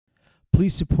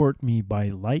Please support me by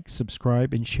like,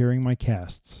 subscribe, and sharing my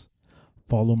casts.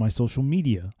 Follow my social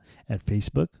media at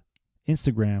Facebook,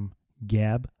 Instagram,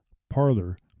 Gab,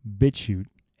 Parler, BitChute,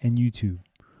 and YouTube.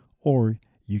 Or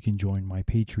you can join my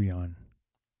Patreon.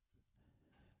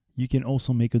 You can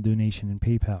also make a donation in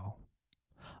PayPal.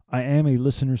 I am a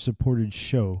listener-supported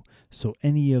show, so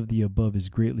any of the above is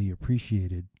greatly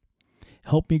appreciated.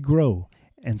 Help me grow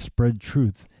and spread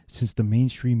truth, since the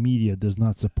mainstream media does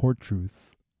not support truth.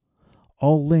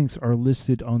 All links are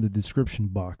listed on the description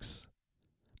box.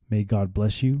 May God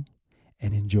bless you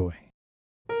and enjoy.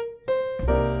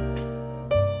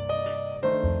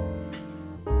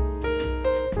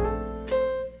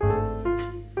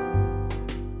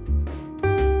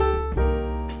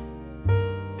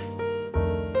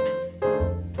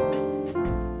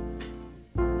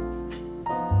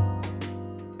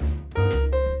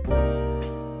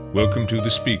 Welcome to the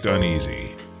Speak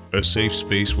Uneasy, a safe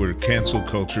space where cancel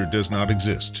culture does not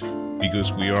exist,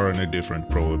 because we are in a different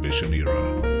prohibition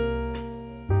era.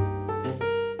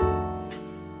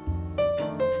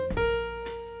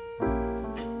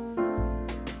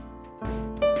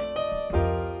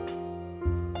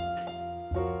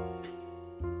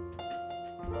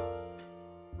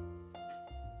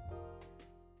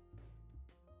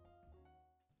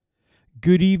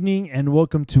 Good evening and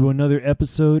welcome to another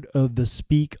episode of the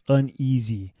Speak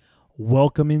Uneasy.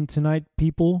 Welcome in tonight,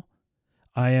 people.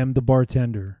 I am the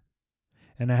bartender,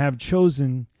 and I have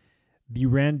chosen the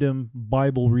random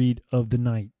Bible read of the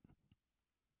night.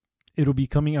 It'll be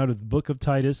coming out of the book of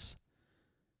Titus,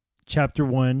 chapter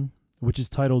 1, which is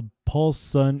titled Paul's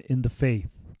Son in the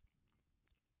Faith.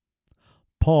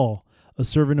 Paul, a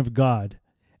servant of God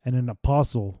and an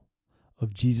apostle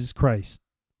of Jesus Christ,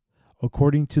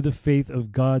 according to the faith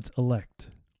of God's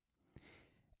elect,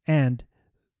 and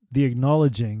the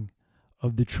acknowledging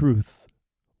of the truth,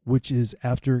 which is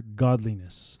after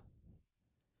godliness,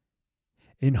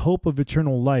 in hope of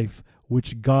eternal life,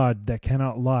 which God that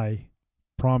cannot lie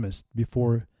promised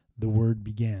before the world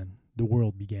began,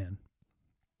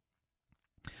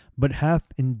 but hath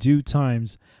in due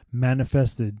times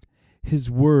manifested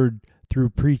his word through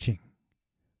preaching,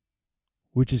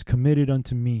 which is committed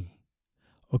unto me,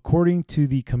 according to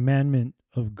the commandment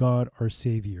of God our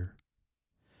Savior.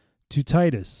 To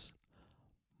Titus,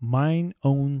 mine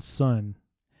own son,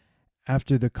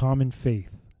 after the common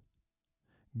faith,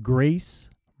 grace,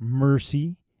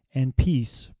 mercy, and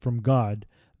peace from God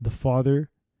the Father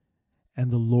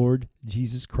and the Lord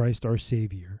Jesus Christ our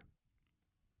Savior.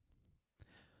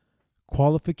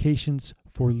 Qualifications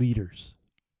for leaders.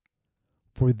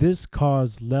 For this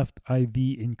cause left I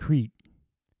thee in Crete,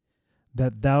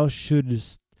 that thou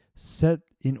shouldest set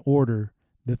in order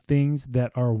the things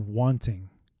that are wanting,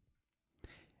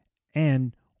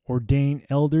 and ordain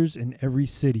elders in every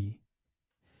city,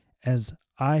 as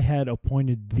I had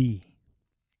appointed thee.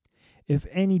 If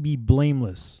any be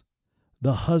blameless,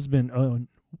 the husband of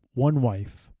one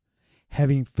wife,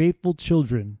 having faithful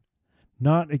children,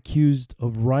 not accused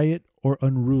of riot or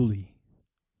unruly.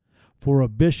 For a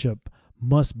bishop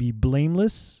must be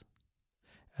blameless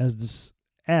as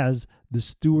the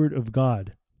steward of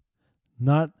God,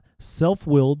 not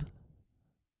self-willed,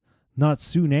 not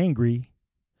soon angry,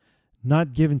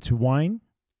 not given to wine,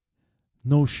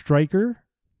 no striker,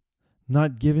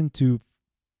 not given to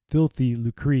filthy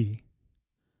lucre,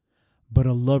 but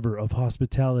a lover of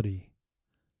hospitality,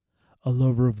 a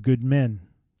lover of good men,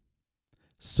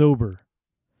 sober,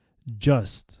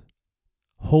 just,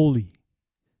 holy,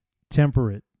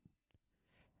 temperate,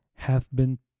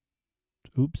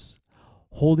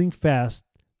 holding fast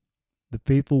the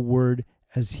faithful word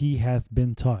as he hath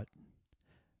been taught,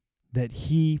 that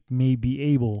he may be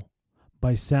able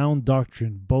by sound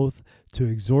doctrine both to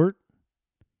exhort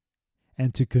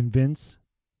and to convince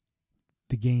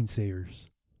the gainsayers.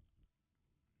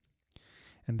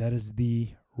 And that is the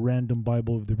random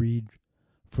Bible of the read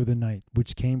for the night,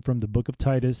 which came from the book of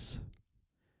Titus,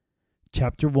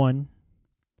 chapter 1,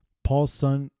 Paul's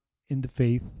son in the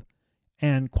faith,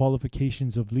 and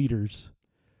qualifications of leaders,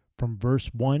 from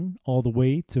verse 1 all the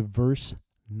way to verse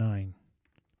 9.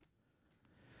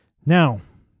 Now,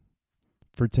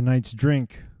 for tonight's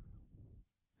drink.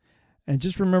 And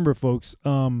just remember, folks,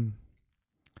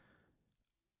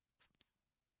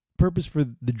 purpose for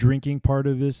the drinking part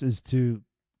of this is to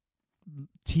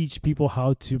teach people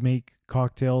how to make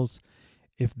cocktails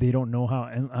if they don't know how.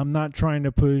 And I'm not trying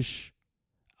to push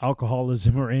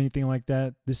alcoholism or anything like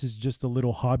that. This is just a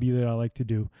little hobby that I like to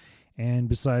do. And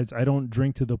besides, I don't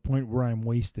drink to the point where I'm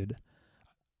wasted.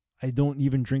 I don't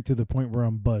even drink to the point where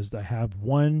I'm buzzed. I have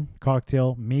one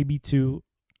cocktail, maybe two,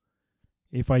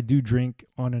 if I do drink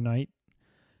on a night.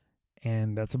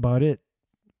 and that's about it.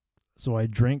 So I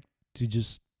drank to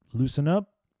just loosen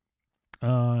up,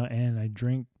 and I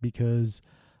drink because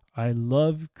I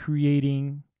love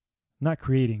not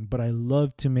creating, but I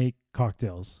love to make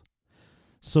cocktails.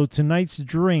 So tonight's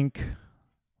drink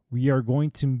we are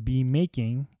going to be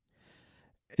making,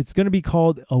 it's going to be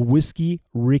called a Whiskey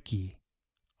Ricky.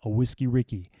 A Whiskey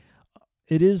Ricky.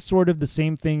 It is sort of the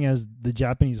same thing as the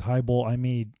Japanese highball I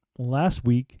made last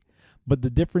week, but the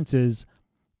difference is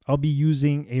I'll be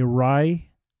using a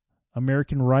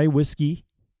American rye whiskey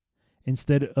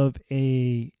instead of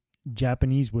a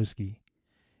Japanese whiskey.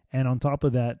 And on top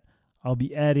of that, I'll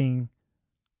be adding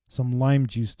some lime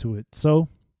juice to it. So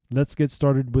let's get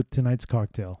started with tonight's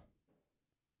cocktail.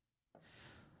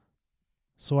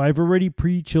 So I've already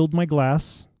pre-chilled my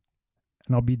glass,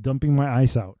 and I'll be dumping my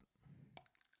ice out.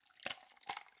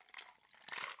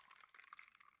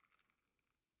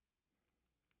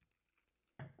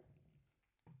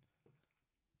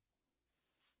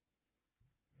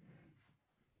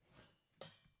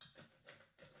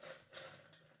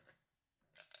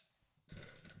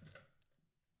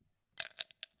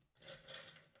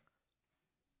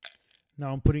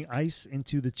 Now I'm putting ice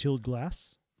into the chilled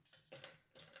glass.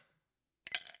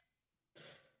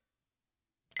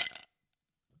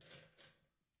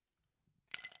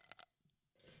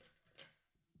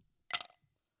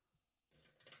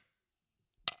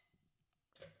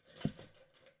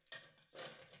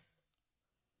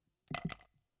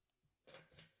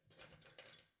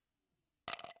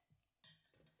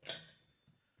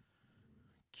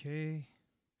 Okay.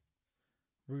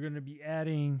 We're gonna be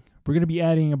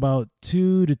adding about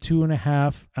 2 to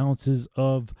 2.5 ounces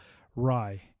of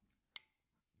rye.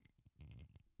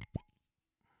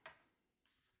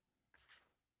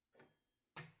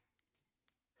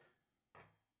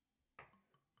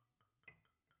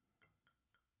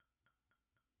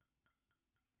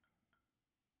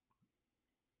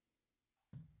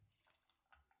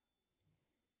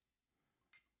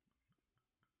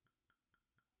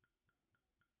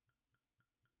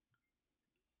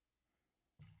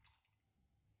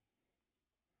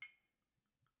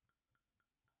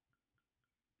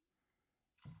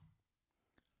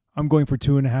 I'm going for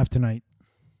 2.5 tonight.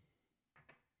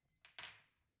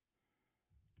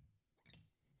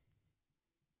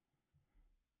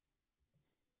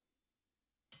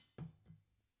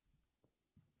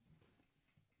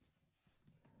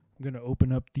 I'm going to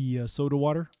open up the soda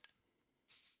water.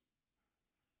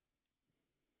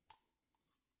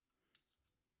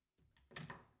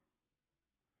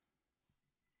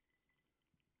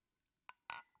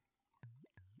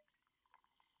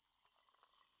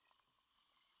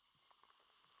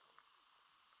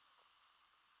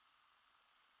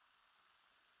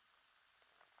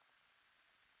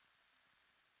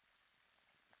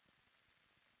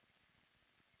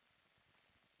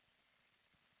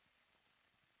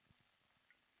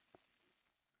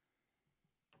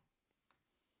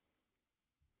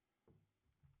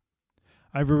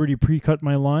 I've already pre-cut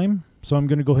my lime, so I'm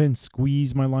going to go ahead and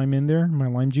squeeze my lime in there, my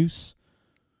lime juice.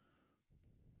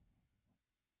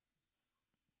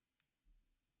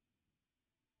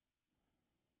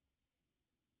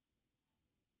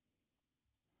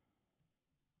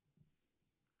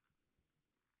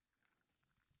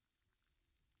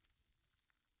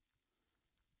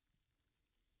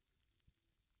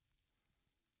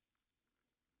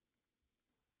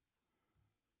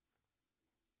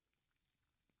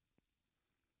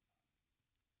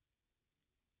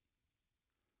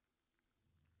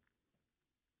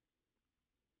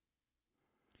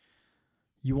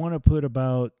 You want to put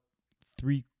about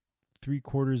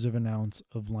three-quarters of an ounce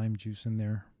of lime juice in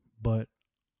there, but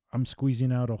I'm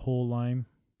squeezing out a whole lime.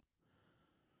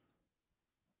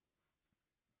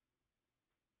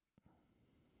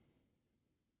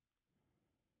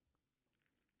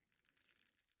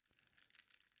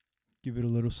 Give it a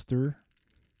little stir.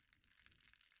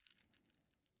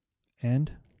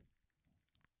 And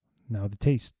now the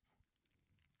taste.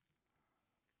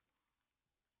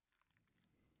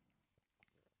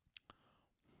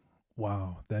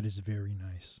 Wow, that is very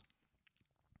nice.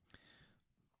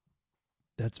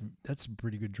 That's a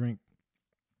pretty good drink.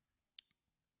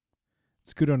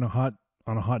 It's good on a hot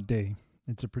day.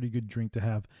 It's a pretty good drink to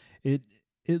have. It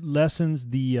lessens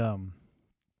the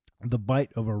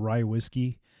bite of a rye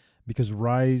whiskey, because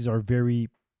ryes are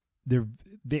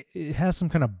it has some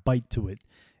kind of bite to it.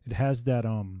 It has that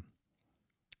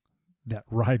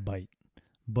rye bite,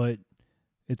 but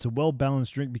it's a well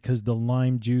balanced drink because the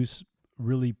lime juice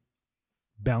really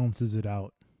balances it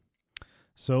out.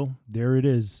 So there it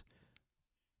is,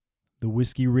 the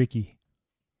Whiskey Ricky.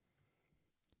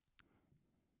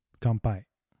 Kanpai.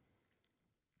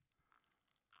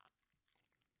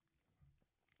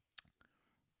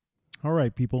 All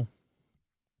right, people.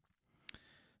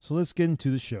 So let's get into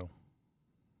the show.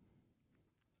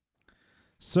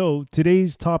 So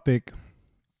today's topic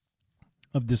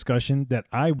of discussion that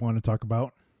I want to talk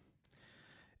about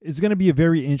is going to be a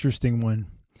very interesting one,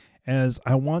 as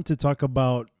I want to talk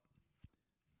about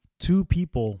two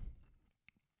people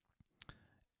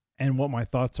and what my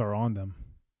thoughts are on them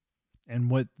and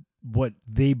what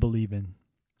they believe in.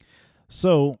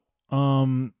 So,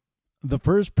 the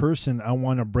first person I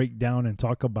want to break down and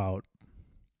talk about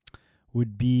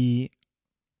would be,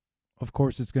 of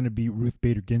course, it's going to be Ruth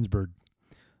Bader Ginsburg,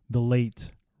 the late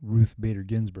Ruth Bader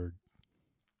Ginsburg.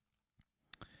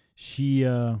 She,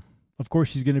 of course,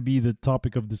 she's going to be the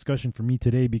topic of discussion for me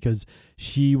today because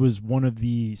she was one of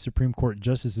the Supreme Court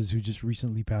justices who just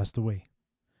recently passed away.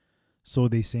 So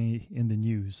they say in the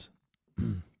news.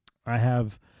 I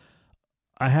have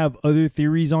other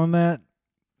theories on that,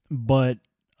 but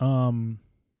I'm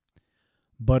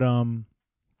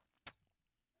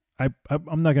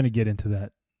not going to get into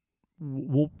that.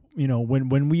 We'll,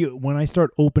 when I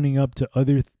start opening up to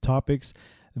other topics,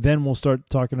 then we'll start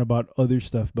talking about other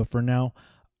stuff. But for now,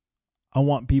 I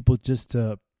want people just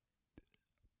to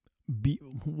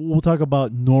we'll talk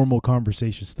about normal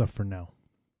conversation stuff for now.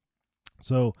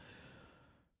 So,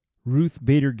 Ruth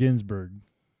Bader Ginsburg.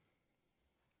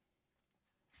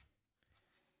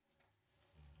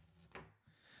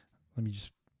 Let me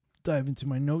just dive into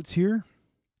my notes here.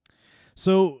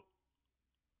 So,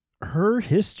 her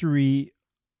history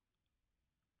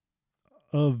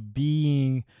of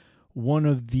being one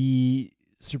of the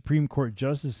Supreme Court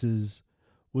justices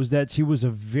was that she was a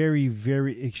very,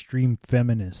 very extreme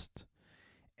feminist.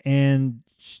 And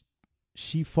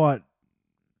she fought,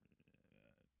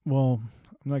 well,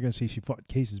 I'm not going to say she fought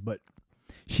cases, but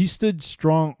she stood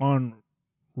strong on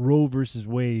Roe versus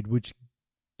Wade, which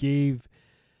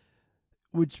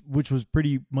was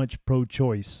pretty much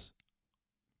pro-choice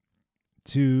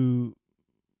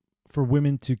for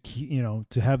women to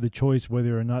to have the choice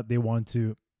whether or not they want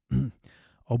to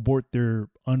abort their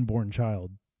unborn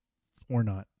child or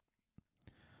not.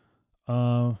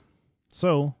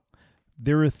 So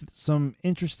there are some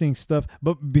interesting stuff,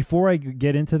 but before I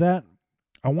get into that,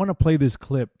 I want to play this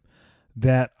clip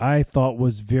that I thought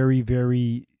was very,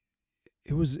 very.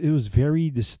 It was very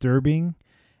disturbing,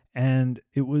 and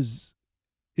is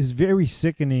very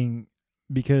sickening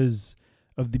because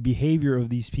of the behavior of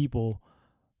these people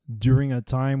during a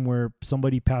time where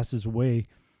somebody passes away.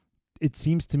 It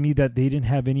seems to me that they didn't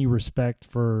have any respect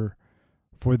for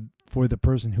the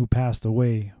person who passed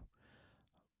away,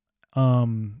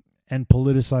 and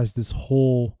politicized this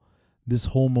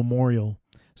whole memorial.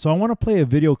 So I want to play a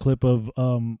video clip of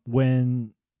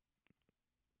when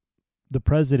the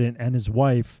president and his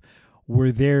wife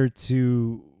were there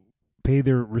to pay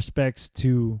their respects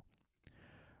to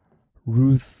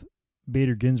Ruth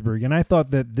Bader Ginsburg. And I thought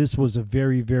that this was a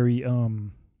very, very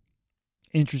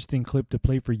interesting clip to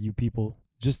play for you people,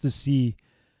 just for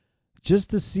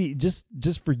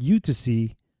you to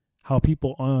see how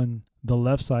people on the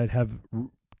left side have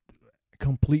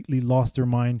completely lost their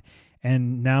mind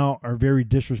and now are very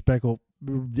disrespectful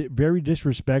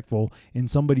in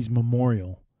somebody's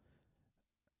memorial.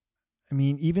 I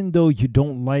mean, even though you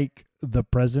don't like the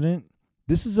president,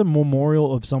 this is a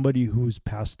memorial of somebody who's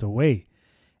passed away,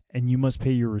 and you must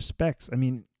pay your respects. I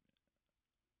mean,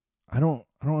 I don't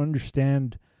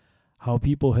understand how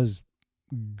people has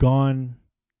gone.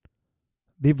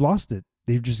 They've lost it.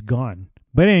 They've just gone.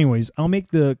 But anyways, I'll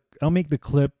make the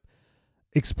clip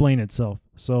explain itself.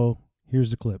 So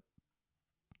here's the clip.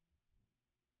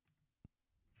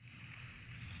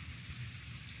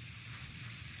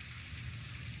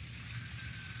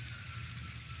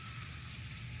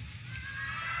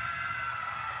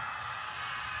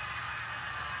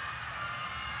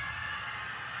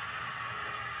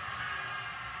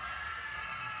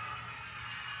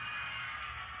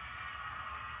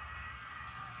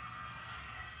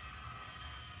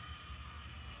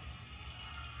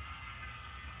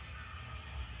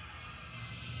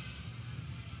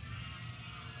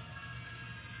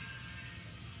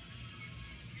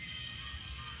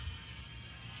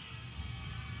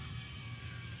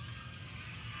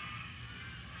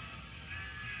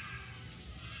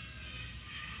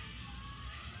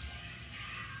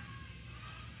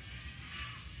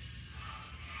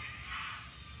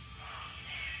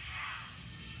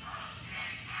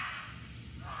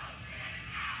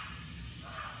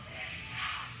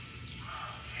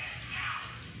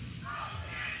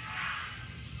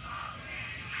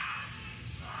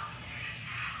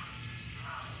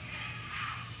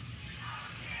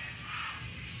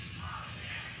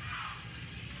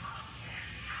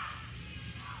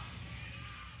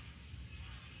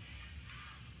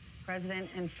 President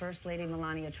and First Lady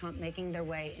Melania Trump making their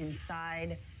way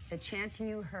inside. The chanting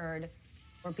you heard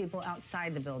were people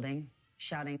outside the building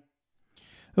shouting.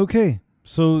 Okay,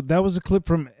 so that was a clip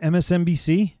from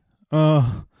MSNBC.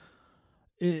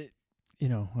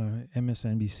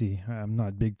 MSNBC. I'm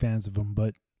not big fans of them,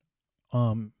 but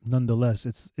nonetheless,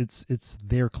 it's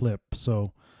their clip.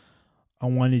 So I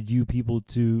wanted you people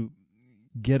to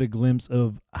get a glimpse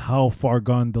of how far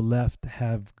gone the left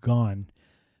have gone,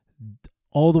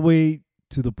 all the way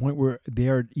to the point where they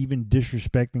are even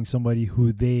disrespecting somebody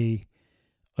who they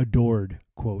adored,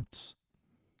 quotes.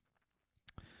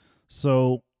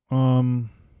 So, I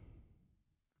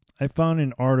found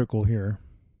an article here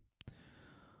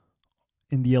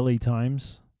in the LA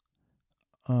Times,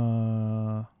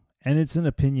 and it's an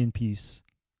opinion piece.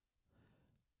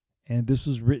 And this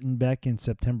was written back in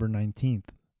September 19th.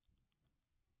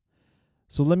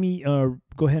 So let me go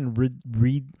ahead and read.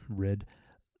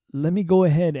 Let me go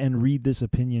ahead and read this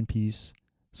opinion piece.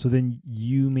 So then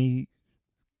you may.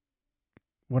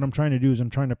 What I'm trying to do is I'm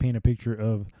trying to paint a picture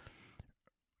of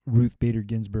Ruth Bader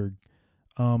Ginsburg.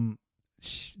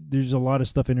 There's a lot of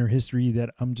stuff in her history that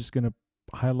I'm just going to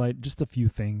highlight just a few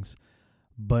things.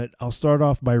 But I'll start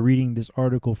off by reading this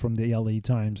article from the LA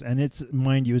Times. And it's,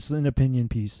 mind you, it's an opinion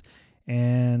piece.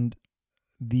 And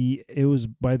it was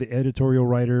by the editorial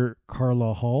writer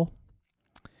Carla Hall.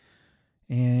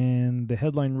 And the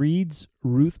headline reads,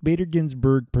 Ruth Bader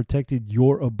Ginsburg protected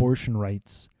your abortion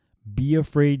rights. Be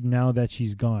afraid now that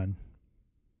she's gone.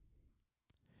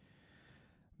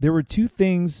 There were two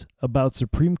things about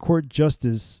Supreme Court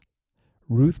Justice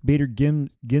Ruth Bader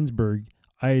Ginsburg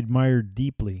I admired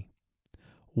deeply.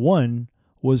 One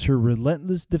was her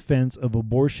relentless defense of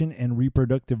abortion and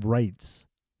reproductive rights,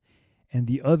 and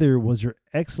the other was her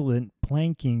excellent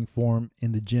planking form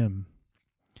in the gym.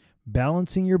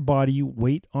 Balancing your body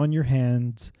weight on your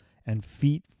hands and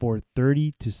feet for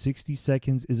 30 to 60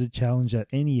 seconds is a challenge at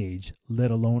any age,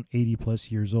 let alone 80 plus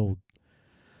years old.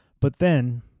 But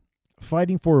then,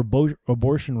 fighting for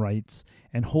abortion rights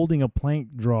and holding a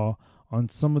plank draw on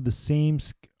some of the same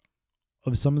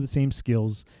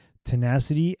skills,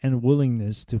 tenacity and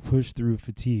willingness to push through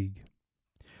fatigue.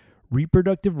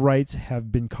 Reproductive rights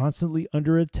have been constantly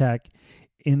under attack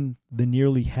in the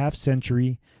nearly half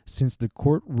century since the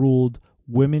court ruled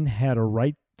women had a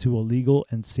right to a legal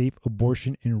and safe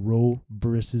abortion in Roe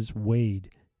versus Wade.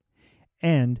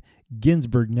 And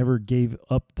Ginsburg never gave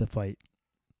up the fight.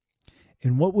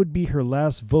 In what would be her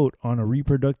last vote on a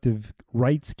reproductive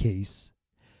rights case,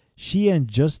 she and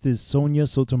Justice Sonia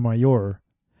Sotomayor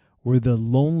were the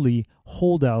lonely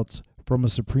holdouts from a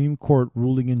Supreme Court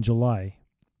ruling in July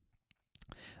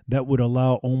that would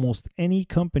allow almost any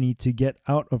company to get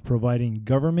out of providing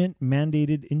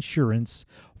government-mandated insurance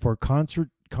for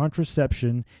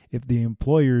contraception if the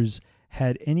employers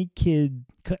had any kind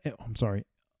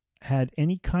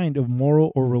of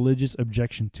moral or religious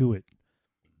objection to it.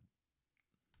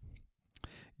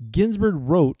 Ginsburg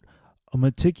wrote a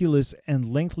meticulous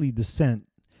and lengthy dissent,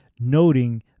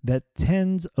 noting that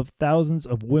tens of thousands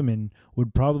of women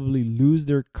would probably lose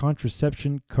their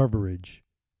contraception coverage.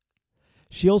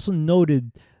 She also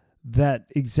noted that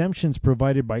exemptions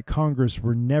provided by Congress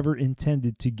were never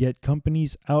intended to get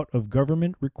companies out of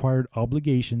government-required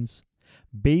obligations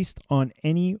based on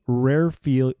any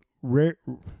rarefied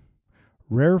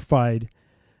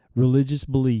religious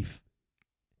belief.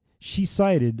 She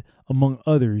cited, among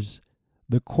others,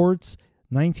 the court's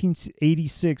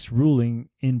 1986 ruling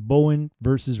in Bowen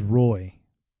versus Roy,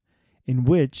 in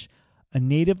which a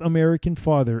Native American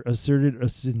father asserted a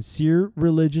sincere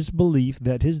religious belief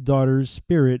that his daughter's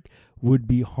spirit would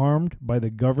be harmed by the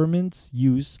government's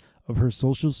use of her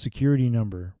Social Security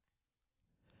number.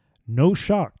 No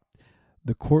shock,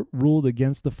 the court ruled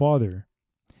against the father,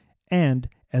 and,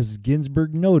 as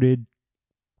Ginsburg noted,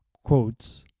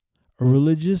 quotes, a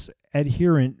religious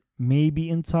adherent may be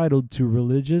entitled to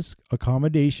religious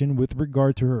accommodation with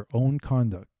regard to her own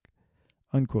conduct,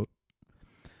 unquote.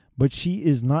 But she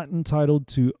is not entitled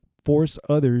to force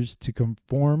others to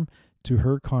conform to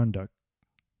her conduct.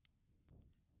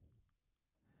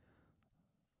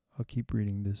 I'll keep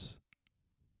reading this.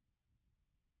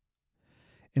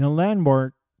 In a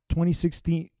landmark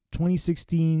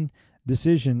 2016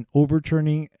 decision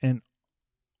overturning an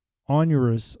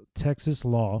onerous Texas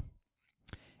law,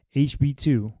 HB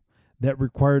 2, that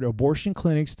required abortion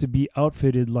clinics to be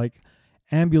outfitted like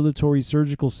ambulatory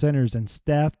surgical centers and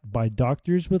staffed by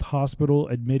doctors with hospital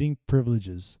admitting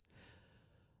privileges,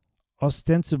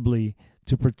 ostensibly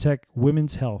to protect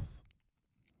women's health.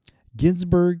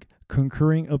 Ginsburg,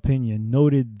 concurring opinion,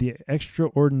 noted the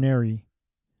extraordinary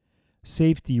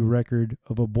safety record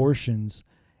of abortions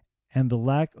and the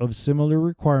lack of similar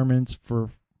requirements for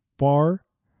far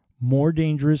more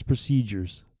dangerous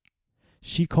procedures.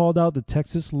 She called out the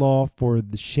Texas law for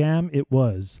the sham it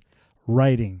was,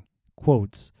 writing,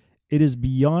 quotes, "It is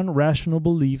beyond rational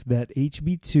belief that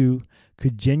HB 2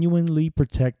 could genuinely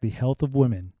protect the health of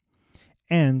women,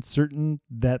 and certain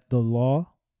that the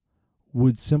law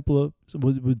would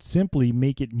simply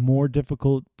make it more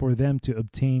difficult for them to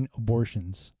obtain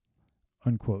abortions,"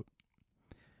 unquote.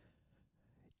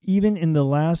 Even in the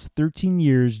last 13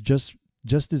 years,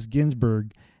 Justice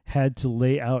Ginsburg had to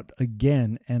lay out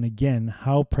again and again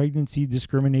how pregnancy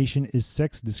discrimination is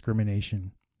sex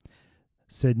discrimination,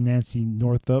 said Nancy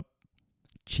Northup,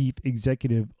 chief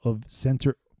executive of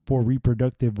Center for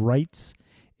Reproductive Rights,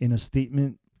 in a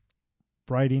statement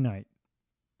Friday night.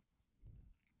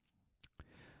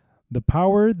 The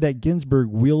power that Ginsburg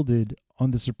wielded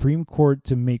on the Supreme Court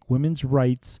to make women's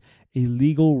rights a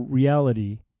legal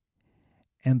reality,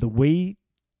 and the way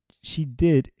she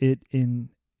did it in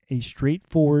a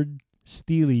straightforward,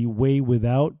 steely way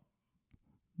without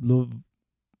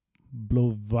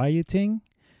bloviating,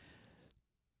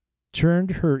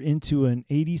 turned her into an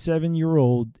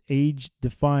 87-year-old,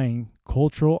 age-defying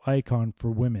cultural icon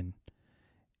for women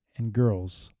and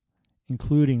girls,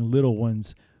 including little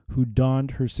ones who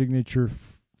donned her signature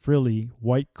frilly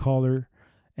white collar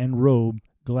and robe,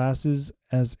 glasses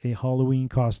as a Halloween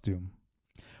costume.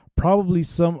 Probably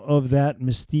some of that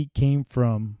mystique came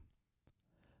from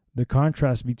the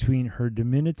contrast between her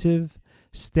diminutive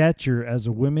stature as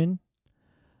a woman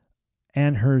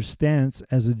and her stance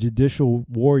as a judicial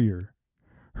warrior.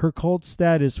 Her cult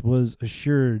status was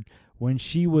assured when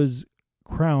she was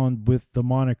crowned with the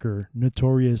moniker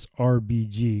Notorious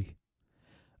RBG,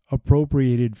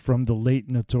 appropriated from the late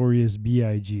Notorious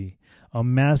B.I.G., a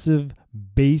massive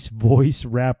bass voice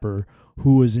rapper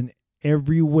who was in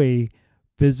every way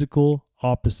physical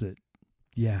opposite.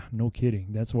 Yeah, no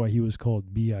kidding. That's why he was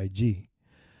called B.I.G.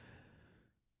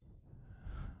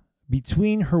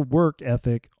 Between her work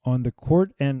ethic on the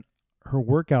court and her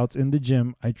workouts in the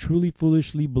gym, I truly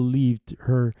foolishly believed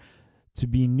her to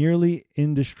be nearly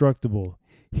indestructible.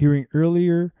 Hearing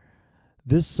earlier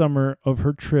this summer of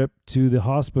her trip to the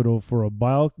hospital for a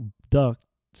bile duct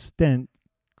stent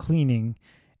cleaning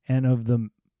and of the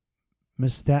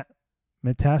metastatic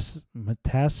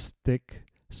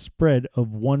spread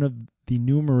of one of the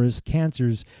numerous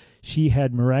cancers she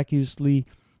had miraculously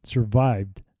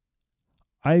survived,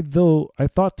 I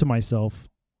thought to myself,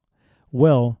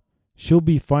 well, she'll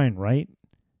be fine, right?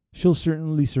 She'll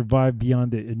certainly survive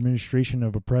beyond the administration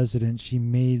of a president she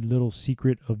made little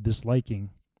secret of disliking.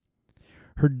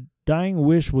 Her dying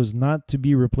wish was not to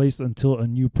be replaced until a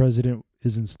new president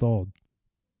is installed.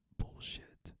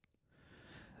 Bullshit.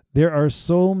 There are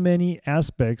so many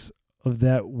aspects of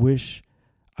that wish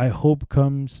I hope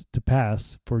comes to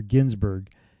pass for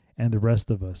Ginsburg and the rest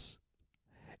of us.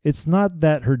 It's not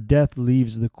that her death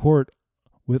leaves the court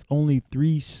with only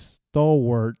 3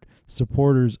 stalwart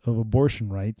supporters of abortion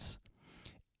rights.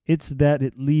 It's that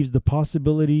it leaves the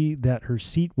possibility that her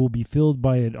seat will be filled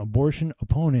by an abortion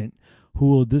opponent who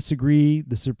will disagree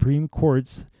the Supreme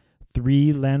Court's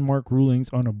 3 landmark rulings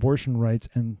on abortion rights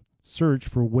and search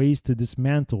for ways to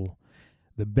dismantle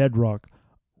the bedrock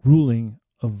ruling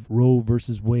of Roe v.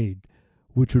 Wade,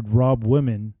 which would rob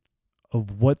women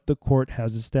of what the court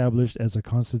has established as a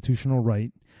constitutional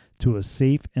right to a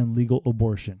safe and legal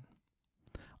abortion.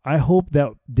 I hope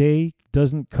that day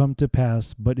doesn't come to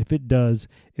pass, but if it does,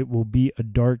 it will be a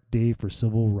dark day for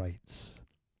civil rights.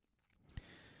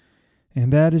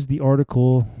 And that is the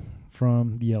article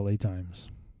from the LA Times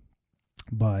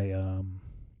by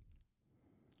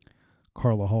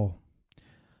Carla Hall.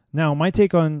 Now, my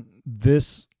take on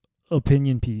this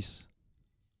opinion piece,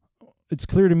 it's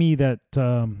clear to me that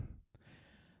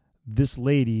this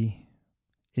lady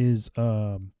is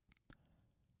what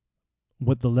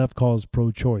the left calls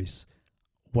pro-choice.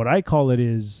 What I call it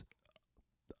is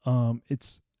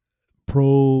it's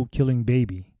pro-killing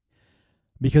baby.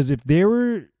 Because if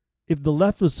the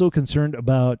left was so concerned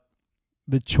about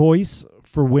the choice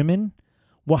for women,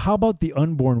 well, how about the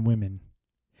unborn women?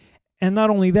 And not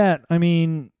only that, I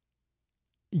mean,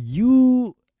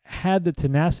 you had the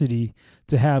tenacity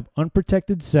to have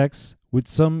unprotected sex with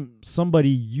somebody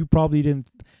you probably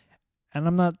didn't, and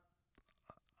I'm not,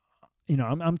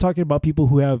 I'm talking about people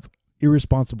who have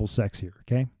irresponsible sex here,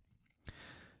 okay?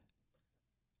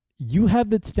 You have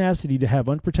the tenacity to have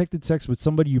unprotected sex with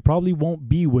somebody you probably won't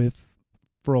be with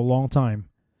for a long time,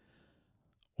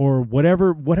 or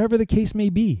whatever the case may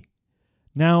be.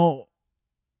 Now,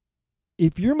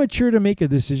 if you're mature to make a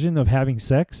decision of having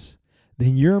sex,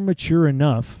 then you're mature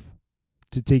enough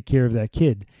to take care of that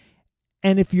kid.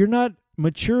 And if you're not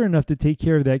mature enough to take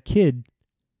care of that kid,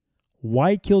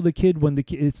 why kill the kid when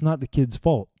it's not the kid's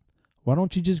fault? Why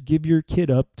don't you just give your kid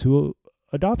up to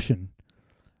adoption?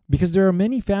 Because there are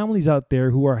many families out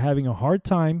there who are having a hard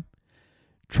time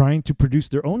trying to produce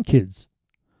their own kids.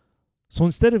 So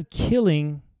instead of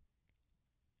killing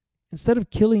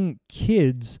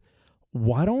kids,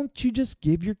 why don't you just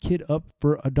give your kid up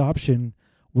for adoption,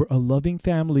 where a loving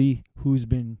family who's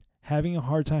been having a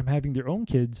hard time having their own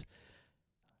kids,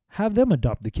 have them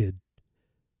adopt the kid?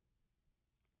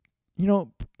 You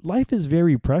know, life is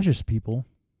very precious, people.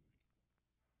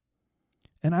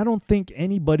 And I don't think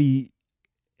anybody's,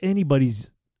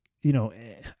 you know,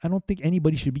 I don't think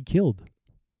anybody should be killed.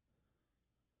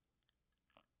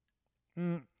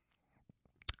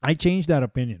 I changed that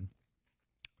opinion.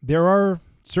 There are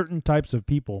certain types of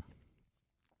people.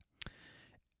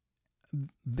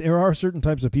 That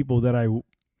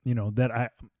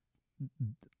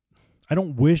I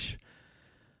don't wish.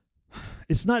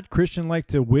 It's not Christian-like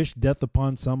to wish death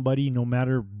upon somebody, no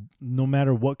matter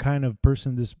what kind of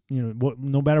person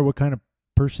no matter what kind of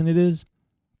person it is.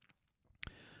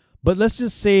 But let's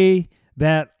just say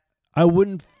that I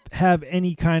wouldn't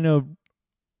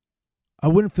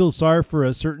feel sorry for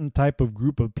a certain type of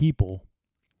group of people.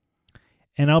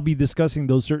 And I'll be discussing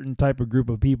those certain type of group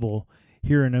of people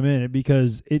here in a minute,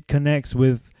 because it connects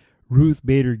with Ruth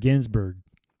Bader Ginsburg.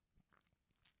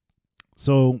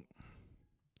 So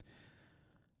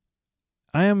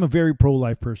I am a very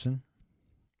pro-life person.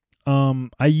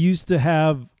 I used to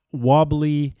have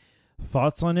wobbly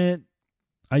thoughts on it.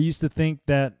 I used to think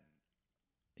that,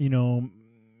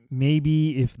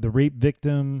 maybe if the rape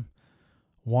victim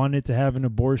wanted to have an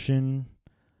abortion,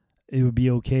 it would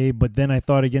be okay. But then I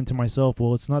thought again to myself,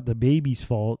 well, it's not the baby's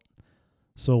fault.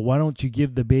 So why don't you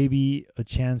give the baby a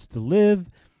chance to live?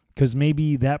 Because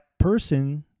maybe that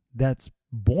person that's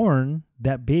born,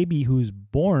 that baby who's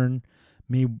born,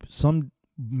 may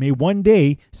one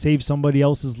day save somebody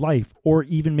else's life, or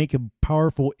even make a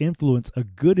powerful influence, a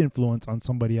good influence on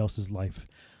somebody else's life.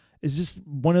 It's just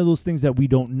one of those things that we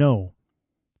don't know.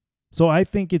 So I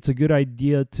think it's a good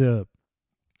idea to,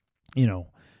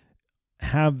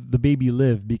 have the baby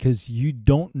live, because you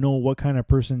don't know what kind of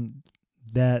person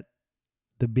that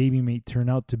the baby may turn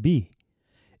out to be.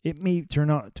 It may turn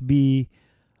out to be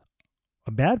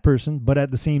a bad person, but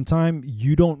at the same time,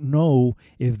 you don't know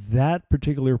if that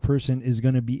particular person is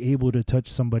going to be able to touch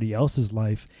somebody else's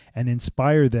life and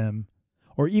inspire them,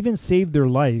 or even save their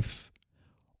life,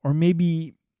 or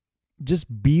maybe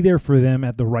just be there for them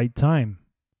at the right time.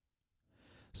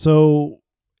 So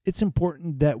it's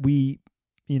important that we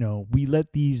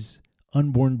let these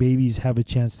unborn babies have a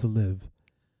chance to live.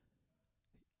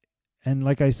 And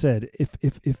like I said, if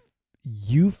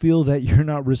you feel that you're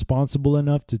not responsible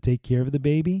enough to take care of the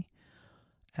baby,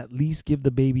 at least give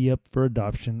the baby up for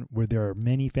adoption, where there are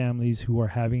many families who are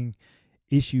having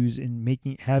issues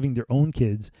in having their own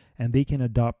kids, and they can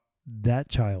adopt that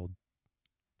child.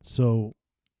 So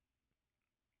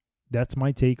that's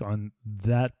my take on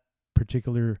that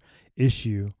particular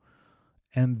issue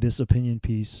and this opinion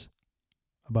piece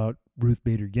about Ruth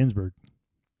Bader Ginsburg.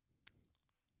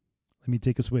 Let me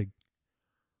take a swig.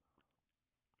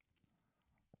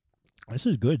 This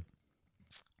is good.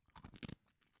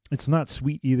 It's not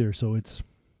sweet either, so it's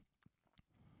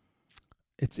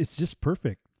just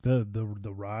perfect. The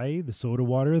rye, the soda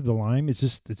water, the lime, it's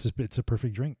a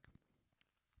perfect drink.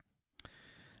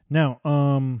 Now,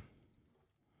 I'm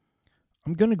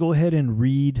going to go ahead and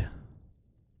read.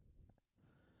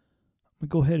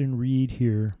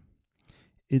 Here.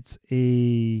 It's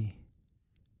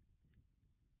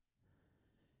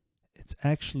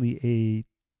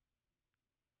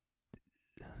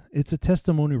a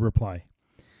testimony reply.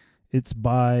 It's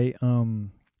by,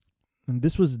 and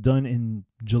this was done in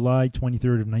July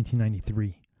 23rd of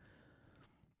 1993.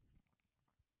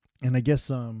 And I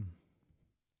guess,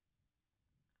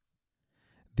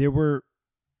 there were,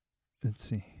 let's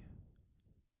see.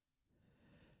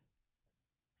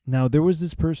 Now, there was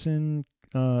this person,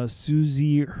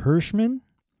 Susie Hirschman,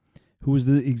 who was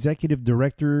the executive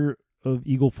director of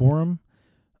Eagle Forum.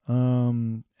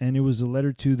 And it was a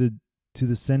letter to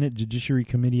the Senate Judiciary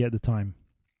Committee at the time,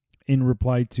 in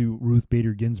reply to Ruth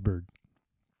Bader Ginsburg.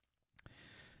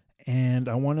 And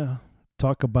I want to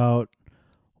talk about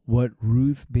what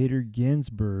Ruth Bader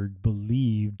Ginsburg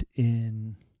believed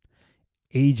in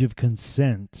age of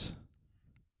consent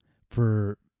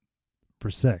for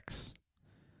sex.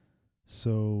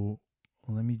 So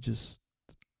let me just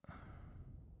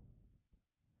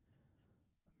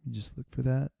look for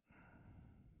that.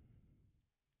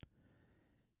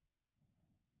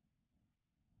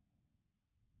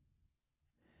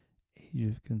 Age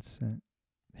of consent.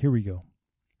 Here we go.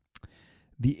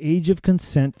 The age of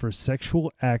consent for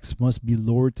sexual acts must be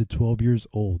lowered to 12 years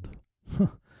old.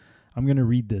 I'm going to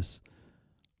read this.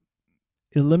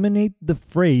 Eliminate the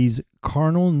phrase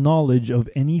carnal knowledge of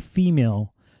any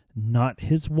female, not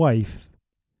his wife,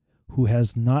 who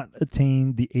has not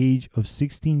attained the age of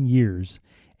 16 years,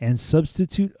 and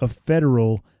substitute a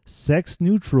federal,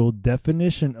 sex-neutral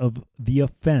definition of the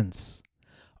offense.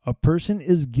 A person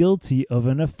is guilty of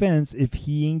an offense if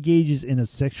he engages in a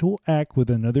sexual act with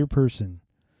another person,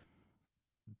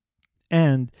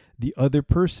 and the other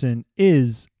person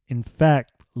is, in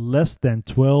fact, less than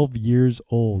 12 years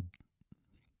old.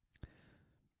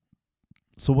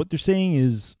 So what they're saying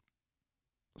is,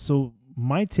 so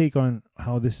my take on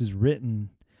how this is written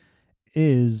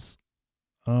is,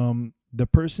 the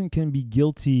person can be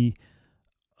guilty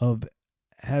of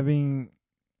having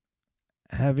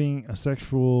a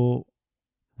sexual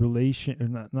relation, or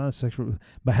not a sexual,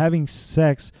 but having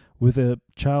sex with a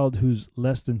child who's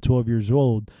less than 12 years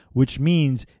old, which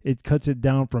means it cuts it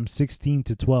down from 16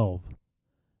 to 12.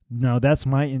 Now, that's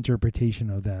my interpretation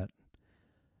of that.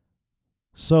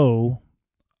 So,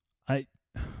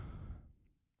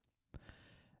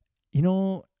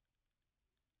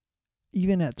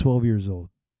 even at 12 years old,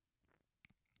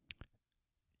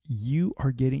 you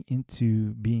are getting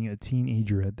into being a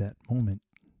teenager at that moment.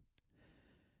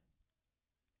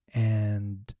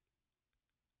 And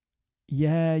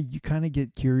yeah, you kind of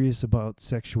get curious about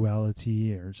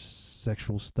sexuality or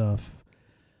sexual stuff.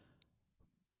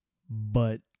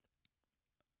 But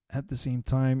at the same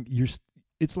time,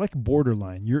 it's like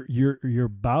borderline. You're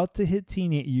about to hit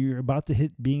you're about to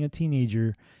hit being a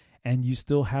teenager, and you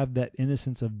still have that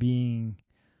innocence of being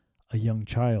a young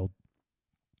child.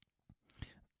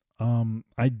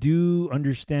 I do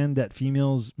understand that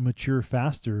females mature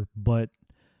faster, but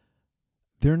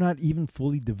they're not even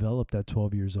fully developed at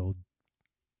 12 years old.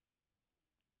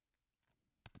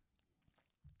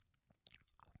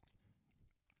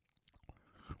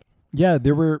 Yeah,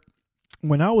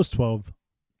 when I was 12,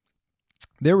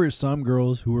 there were some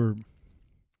girls who were,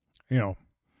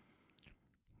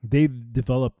 they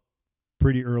developed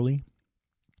pretty early,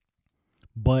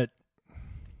 but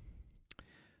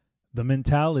the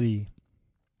mentality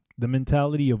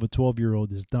of a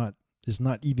 12-year-old is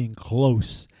not even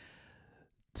close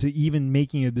to even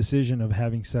making a decision of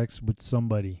having sex with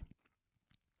somebody.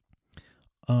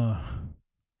 I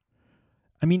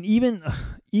mean, even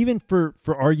for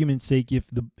argument's sake,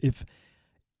 if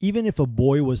a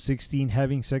boy was 16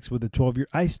 having sex with a 12-year,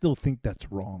 I still think that's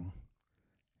wrong.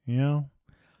 Even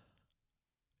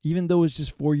though it's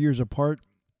just 4 years apart,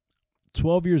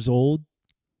 12 years old,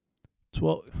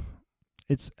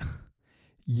 it's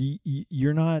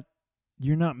your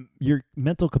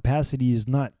mental capacity is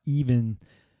not even,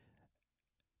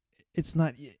 it's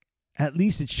not, at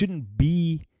least it shouldn't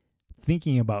be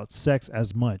thinking about sex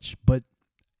as much. But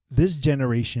this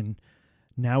generation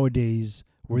nowadays,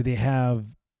 where they have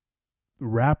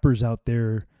rappers out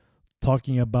there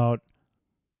talking about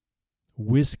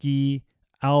whiskey,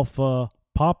 alpha,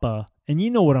 papa, and you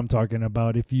know what I'm talking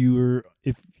about if you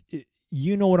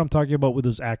know what I'm talking about with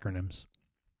those acronyms.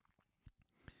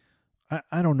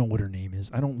 I don't know what her name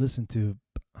is. I don't listen to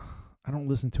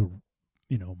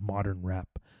modern rap.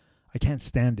 I can't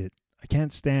stand it. I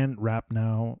can't stand rap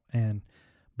now.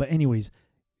 But anyways,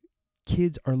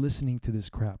 kids are listening to this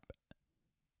crap.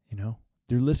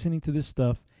 They're listening to this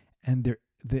stuff, and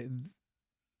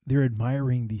they're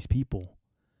admiring these people.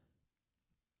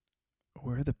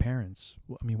 Where are the parents?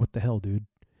 I mean, what the hell, dude?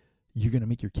 You're gonna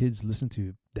make your kids listen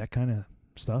to that kind of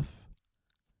stuff?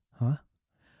 Huh?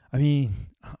 I mean,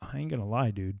 I ain't gonna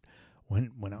lie, dude.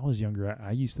 When I was younger,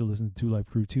 I used to listen to Two Live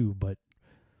Crew too, but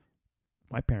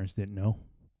my parents didn't know.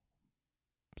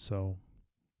 So,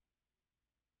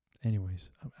 anyways,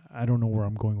 I don't know where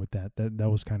I'm going with that.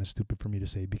 That was kind of stupid for me to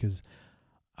say, because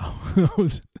that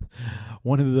was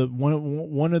one of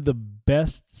the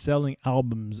best selling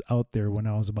albums out there when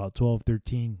I was about 12 or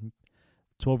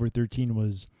 13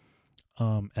 was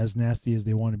As Nasty as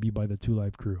They Want to Be by the Two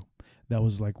Live Crew. That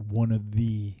was like one of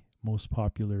the most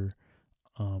popular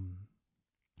albums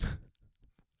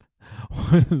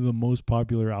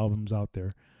out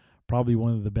there. Probably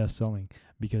one of the best selling,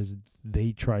 because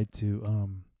they tried to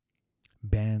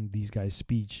ban these guys'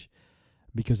 speech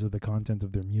because of the content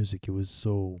of their music. It was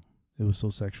so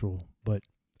sexual, but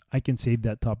I can save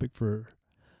that topic for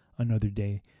another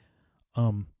day.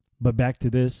 But back to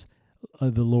this,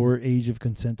 the lower age of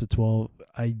consent to 12.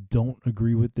 I don't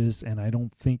agree with this, and I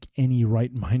don't think any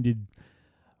right-minded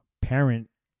parent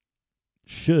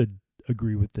should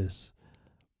agree with this.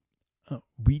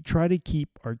 We try to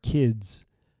keep our kids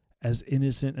as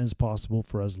innocent as possible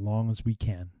for as long as we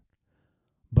can.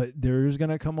 But there's going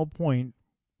to come a point,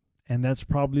 and that's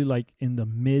probably like in the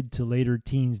mid to later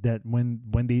teens, that when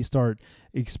they start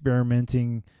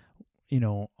experimenting,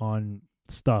 on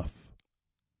stuff.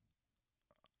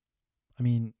 I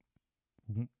mean,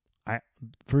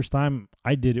 first time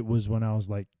I did it was when I was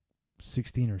like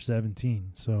 16 or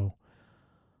 17. So,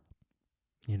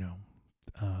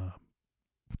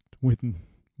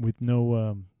 with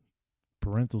no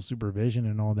parental supervision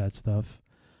and all that stuff,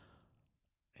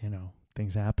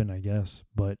 things happen, I guess.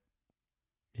 But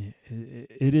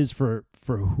it is for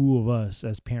who of us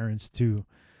as parents to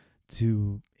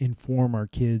inform our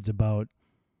kids about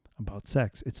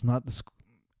sex. It's not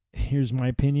here's my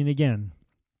opinion again.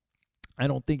 I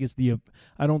don't think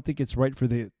it's right for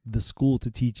the school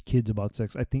to teach kids about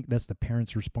sex. I think that's the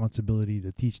parents' responsibility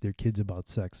to teach their kids about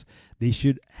sex. They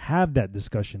should have that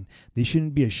discussion. They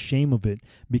shouldn't be ashamed of it,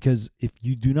 because if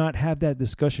you do not have that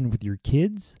discussion with your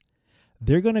kids,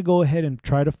 they're going to go ahead and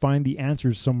try to find the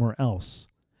answers somewhere else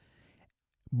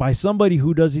by somebody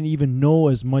who doesn't even know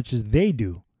as much as they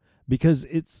do, because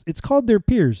it's called their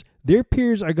peers. Their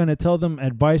peers are going to tell them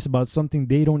advice about something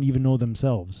they don't even know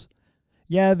themselves.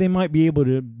 Yeah, they might be able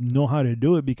to know how to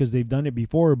do it because they've done it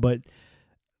before, but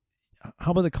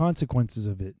how about the consequences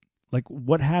of it? Like,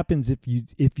 what happens if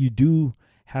you do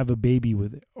have a baby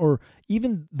with it, or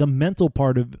even the mental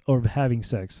part of having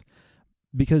sex?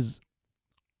 Because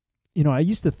I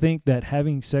used to think that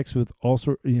having sex with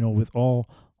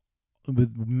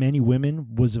with many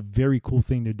women was a very cool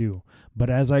thing to do. But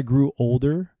as I grew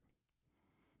older,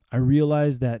 I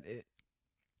realized that it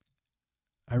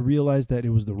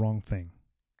was the wrong thing.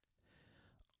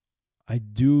 I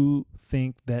do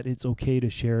think that it's okay to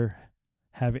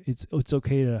it's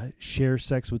okay to share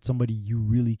sex with somebody you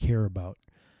really care about,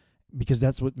 because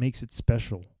that's what makes it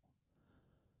special.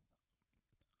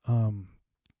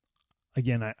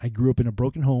 Again, I grew up in a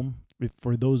broken home.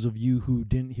 For those of you who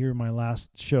didn't hear my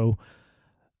last show,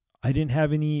 I didn't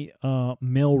have any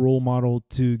male role model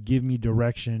to give me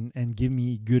direction and give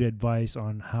me good advice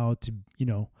on how to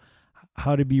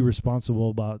be responsible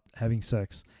about having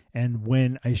sex and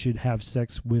when I should have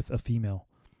sex with a female.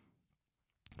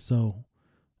 So,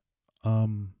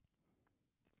 I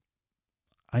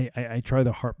try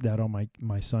to harp that on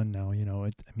my son now.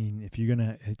 If you're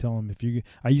gonna tell him,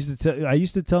 I used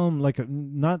to tell him, like,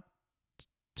 not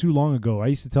too long ago, I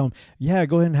used to tell him, yeah,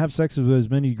 go ahead and have sex with as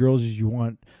many girls as you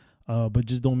want, but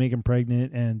just don't make them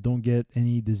pregnant and don't get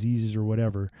any diseases or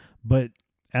whatever. But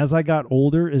as I got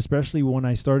older, especially when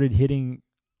I started hitting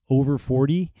over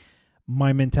 40,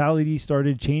 my mentality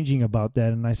started changing about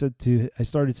that. And I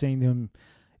started saying to him,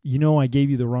 I gave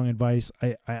you the wrong advice.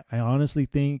 I honestly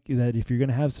think that if you're going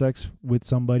to have sex with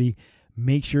somebody,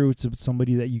 make sure it's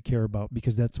somebody that you care about,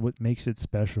 because that's what makes it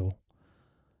special,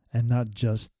 and not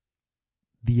just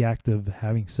the act of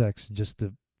having sex just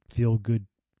to feel good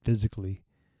physically.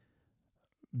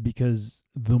 Because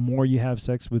the more you have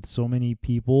sex with so many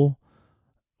people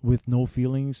with no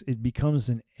feelings, it becomes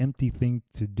an empty thing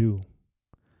to do.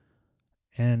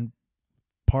 And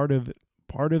part of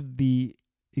the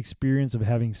experience of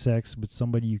having sex with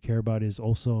somebody you care about is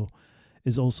also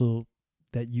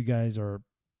that you guys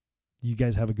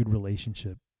have a good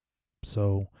relationship.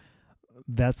 So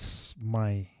that's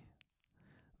my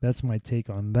take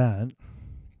on that.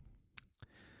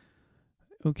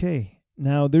 Okay.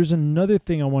 Now there's another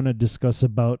thing I want to discuss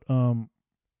about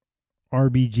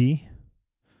RBG,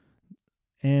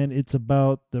 and it's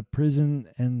about the prison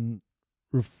and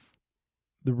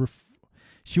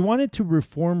she wanted to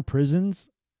reform prisons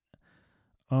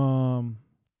to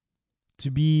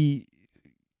be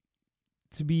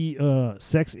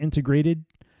sex integrated,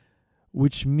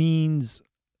 which means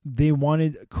they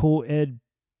wanted co-ed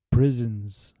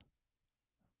prisons,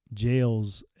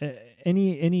 jails,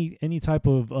 any type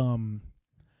of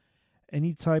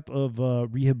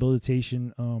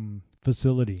rehabilitation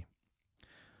facility.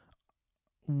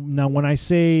 Now, when I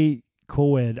say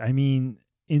co-ed, I mean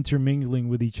intermingling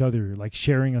with each other, like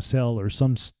sharing a cell or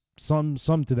some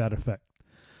to that effect.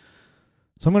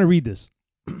 So I'm going to read this.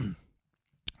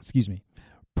 Excuse me.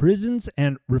 Prisons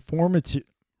and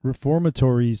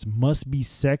reformatories must be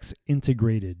sex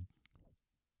integrated.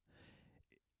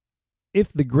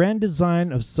 If the grand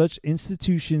design of such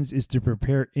institutions is to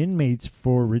prepare inmates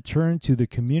for return to the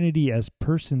community as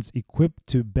persons equipped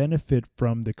to benefit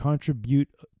from the contribute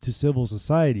to civil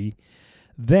society,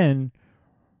 then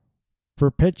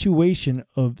perpetuation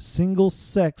of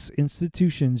single-sex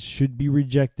institutions should be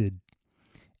rejected.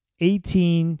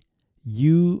 18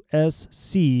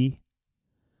 U.S.C.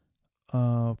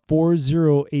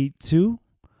 4082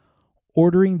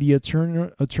 ordering the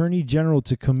Attorney General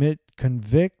to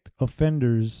convict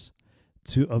offenders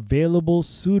to available,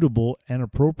 suitable, and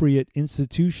appropriate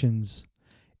institutions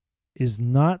is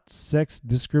not sex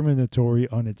discriminatory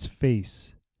on its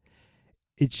face.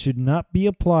 It should not be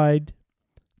applied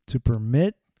to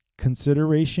permit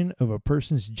consideration of a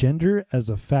person's gender as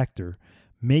a factor,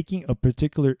 making a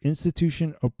particular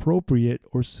institution appropriate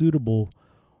or suitable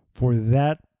for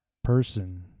that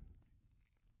person.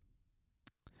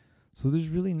 So there's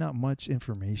really not much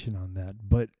information on that.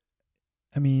 But,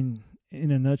 I mean,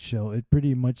 in a nutshell, it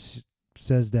pretty much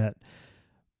says that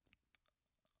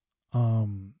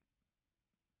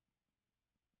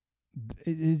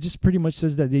it just pretty much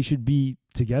says that they should be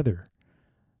together.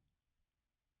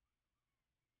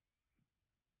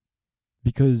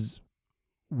 Because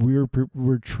we're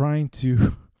trying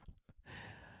to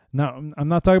now I'm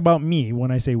not talking about me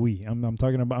when I say we. I'm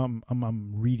talking about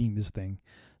I'm reading this thing.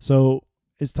 So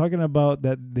it's talking about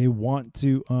that they want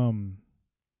to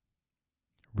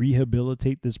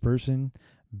rehabilitate this person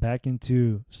back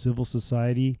into civil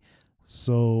society.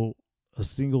 So a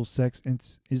single sex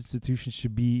institution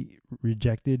should be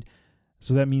rejected.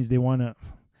 So that means they want to.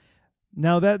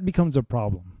 Now that becomes a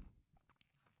problem.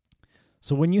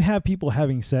 So when you have people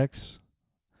having sex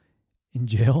in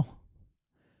jail,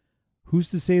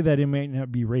 who's to say that it might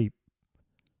not be rape?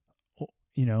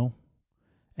 You know?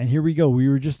 And here we go. We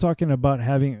were just talking about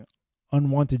having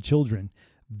unwanted children.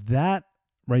 That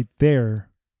right there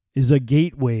is a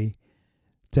gateway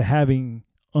to having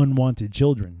unwanted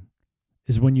children.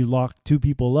 Is when you lock two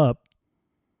people up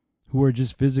who are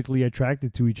just physically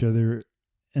attracted to each other,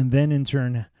 and then in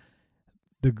turn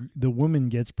the woman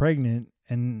gets pregnant,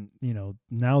 and you know,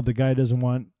 now the guy doesn't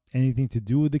want anything to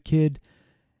do with the kid,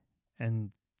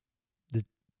 and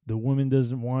the woman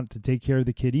doesn't want to take care of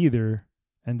the kid either,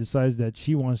 and decides that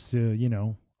she wants to, you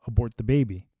know, abort the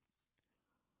baby.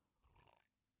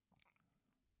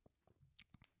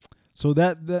 So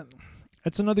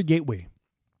that's another gateway.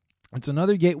 It's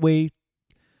another gateway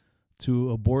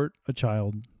to abort a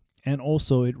child, and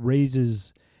also it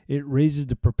raises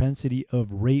the propensity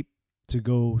of rape to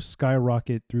go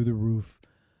skyrocket through the roof,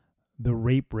 the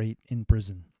rape rate in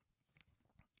prison.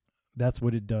 That's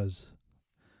what it does.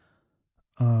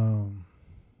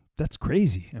 That's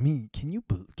crazy. I mean, can you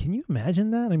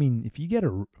imagine that? I mean, if you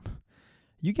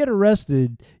get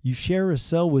arrested, you share a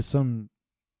cell with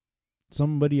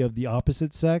somebody of the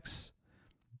opposite sex.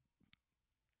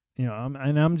 You know,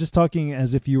 I'm just talking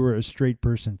as if you were a straight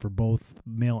person for both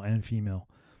male and female.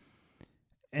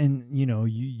 And you know,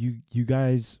 you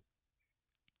guys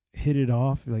hit it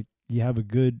off, like you have a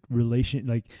good relation,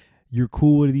 like you're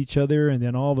cool with each other, and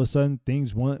then all of a sudden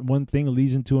one thing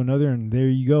leads into another, and there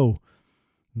you go.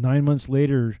 9 months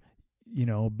later, you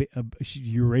know,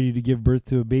 you're ready to give birth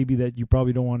to a baby that you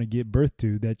probably don't want to give birth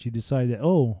to, that you decide that,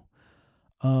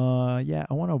 yeah,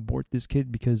 I want to abort this kid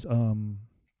because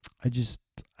I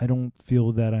don't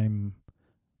feel that I'm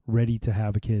ready to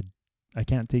have a kid. I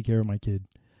can't take care of my kid.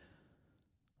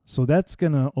 So that's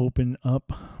going to open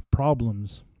up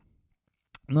problems.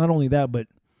 Not only that, but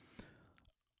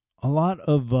a lot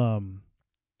of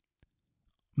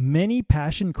many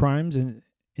passion crimes,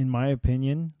 in my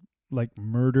opinion, like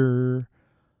murder,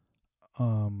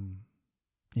 you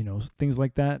know, things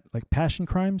like that, like passion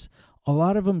crimes, a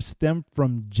lot of them stem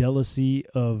from jealousy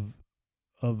of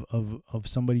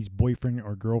somebody's boyfriend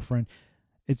or girlfriend.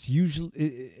 It's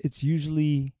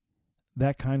usually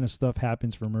that kind of stuff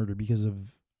happens for murder because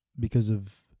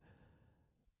of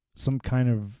some kind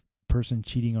of person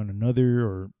cheating on another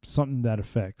or something to that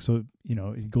effect. So, you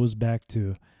know, it goes back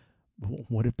to,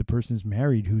 what if the person's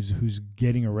married who's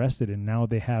getting arrested, and now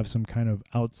they have some kind of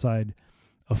outside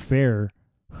affair?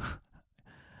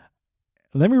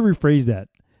 Let me rephrase that.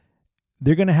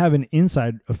 They're going to have an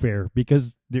inside affair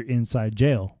because they're inside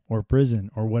jail or prison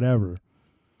or whatever.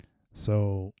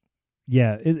 So,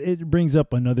 yeah, it brings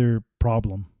up another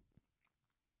problem.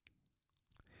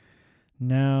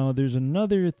 Now, there's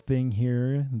another thing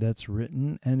here that's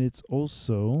written, and it's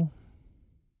also,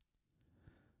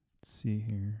 let's see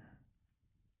here.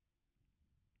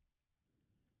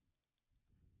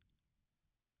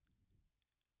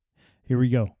 Here we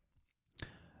go.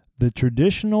 The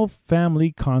traditional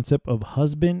family concept of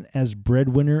husband as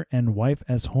breadwinner and wife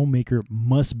as homemaker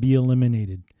must be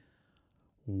eliminated.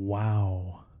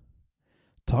 Wow.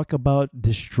 Talk about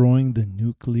destroying the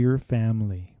nuclear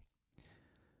family.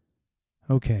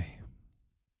 Okay.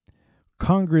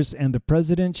 Congress and the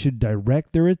president should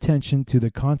direct their attention to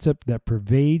the concept that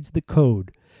pervades the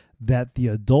code, that the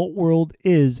adult world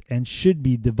is and should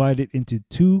be divided into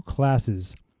two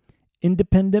classes: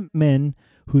 independent men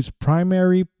whose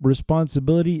primary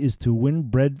responsibility is to win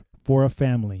bread for a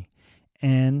family,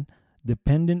 and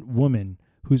dependent woman,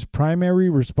 whose primary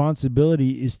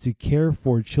responsibility is to care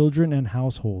for children and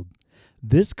household.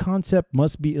 This concept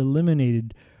must be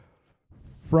eliminated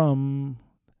from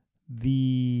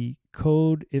the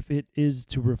code if it is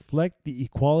to reflect the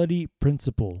equality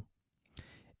principle.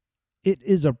 It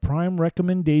is a prime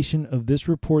recommendation of this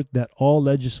report that all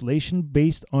legislation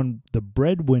based on the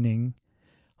breadwinning,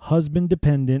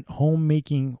 husband-dependent,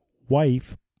 homemaking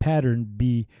wife pattern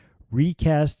be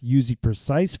recast using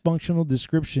precise functional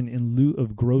description in lieu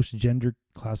of gross gender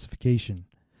classification.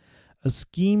 A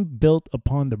scheme built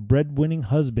upon the breadwinning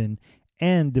husband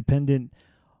and dependent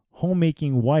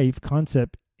homemaking wife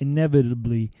concept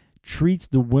inevitably treats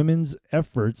the women's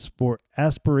efforts for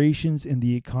aspirations in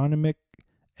the economic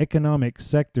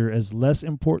sector as less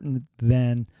important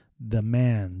than the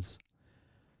man's.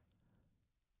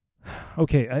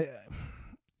 Okay,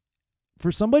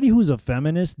 for somebody who's a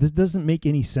feminist, this doesn't make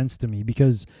any sense to me,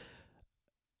 because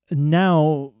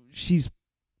now she's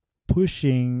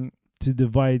pushing to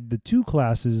divide the two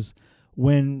classes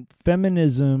when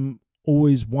feminism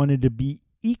always wanted to be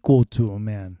equal to a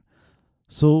man.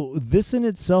 So this in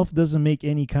itself doesn't make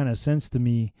any kind of sense to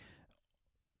me,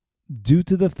 due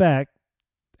to the fact,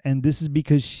 and this is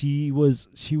because she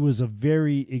was a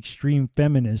very extreme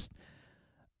feminist,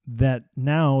 that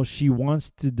now she wants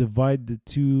to divide the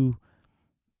two.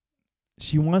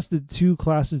 She wants the two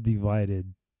classes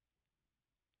divided.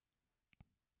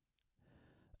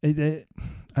 I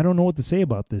don't know what to say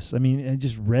about this. I mean, I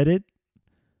just read it,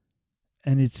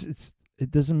 and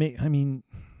it doesn't make. I mean,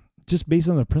 just based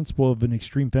on the principle of an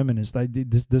extreme feminist,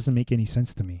 this doesn't make any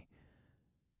sense to me.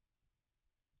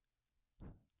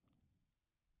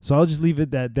 So I'll just leave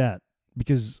it at that,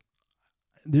 because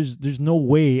there's no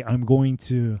way I'm going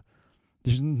to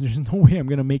there's no way I'm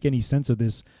going to make any sense of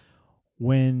this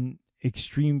when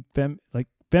extreme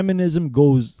feminism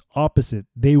goes opposite.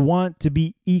 They want to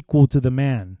be equal to the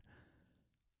man,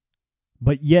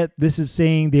 but yet this is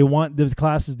saying they want the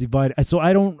classes divided. So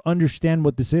I don't understand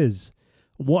what this is.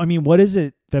 Well, I mean, what is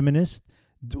it, feminist?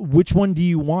 Which one do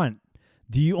you want?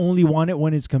 Do you only want it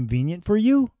when it's convenient for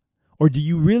you? Or do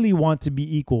you really want to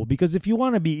be equal? Because if you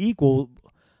want to be equal,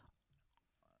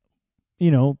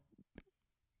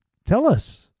 tell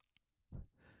us.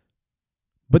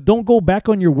 But don't go back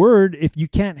on your word if you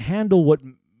can't handle what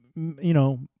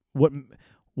men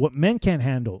can't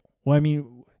handle. Well, I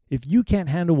mean, if you can't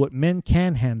handle what men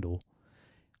can handle.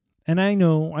 And I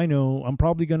know, I'm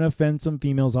probably going to offend some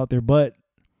females out there, but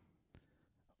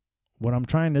what I'm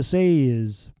trying to say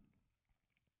is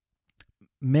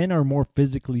men are more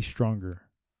physically stronger.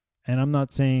 And I'm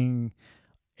not saying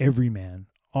every man.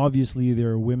 Obviously, there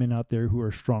are women out there who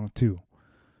are strong too.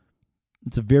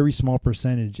 It's a very small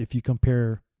percentage if you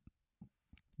compare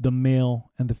the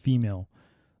male and the female.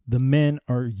 The men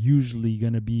are usually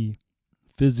going to be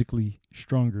physically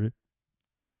stronger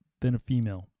than a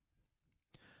female.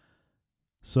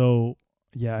 So,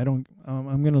 yeah,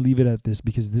 I'm going to leave it at this,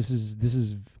 because this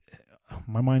is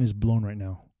my mind is blown right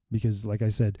now, because like I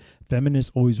said,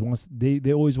 feminists always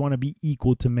they always want to be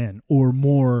equal to men or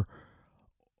more.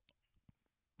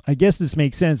 I guess this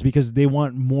makes sense because they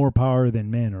want more power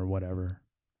than men or whatever.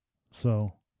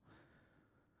 So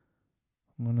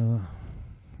I'm gonna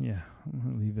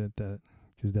leave it at that,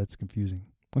 because that's confusing.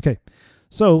 Okay.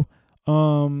 So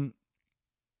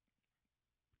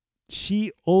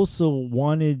she also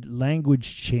wanted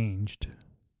language changed.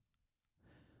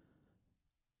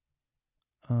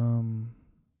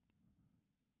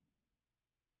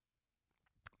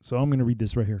 So I'm going to read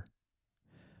this right here.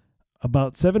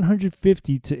 About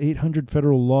 750 to 800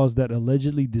 federal laws that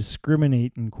allegedly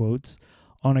discriminate, in quotes,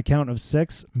 on account of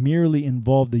sex merely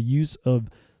involve the use of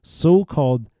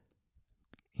so-called,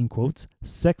 in quotes,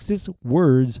 sexist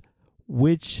words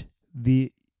which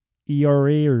the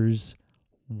ERAers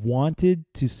wanted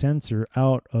to censor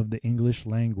out of the English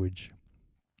language.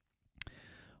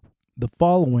 The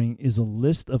following is a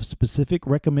list of specific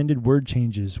recommended word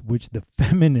changes which the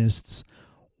feminists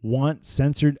want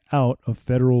censored out of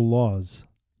federal laws.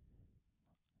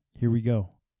 Here we go.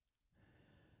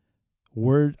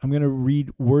 I'm going to read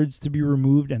words to be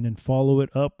removed and then follow it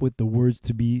up with the words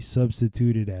to be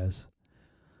substituted as.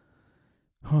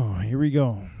 Oh, here we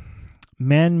go.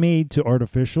 Man-made to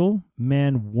artificial,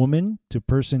 man-woman to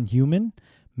person-human,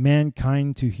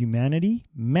 mankind to humanity,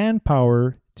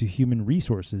 manpower to human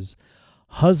resources,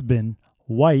 husband,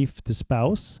 wife to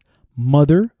spouse,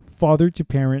 mother, father to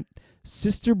parent,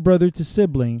 sister, brother to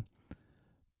sibling,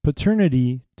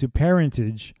 paternity to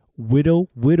parentage, widow,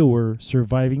 widower,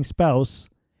 surviving spouse,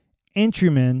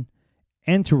 entryman,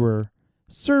 enterer,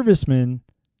 serviceman,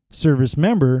 service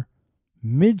member,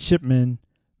 midshipman,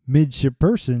 midship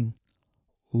person,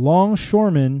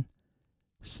 longshoreman,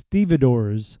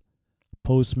 stevedores,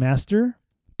 postmaster,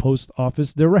 post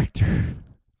office director,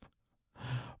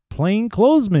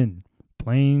 plainclothesman,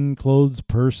 plainclothes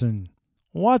person,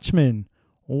 watchman,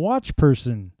 watch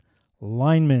person,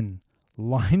 lineman,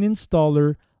 line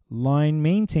installer, line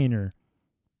maintainer,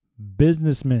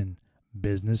 businessman,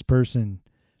 business person,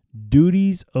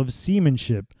 duties of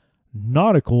seamanship,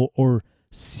 nautical or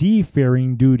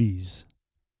seafaring duties.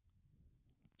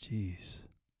 Jeez.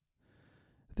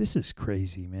 This is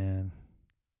crazy, man.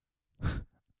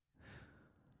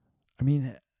 I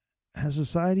mean, has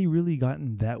society really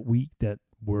gotten that weak that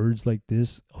words like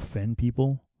this offend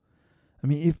people? I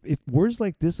mean, if words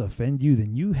like this offend you,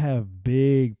 then you have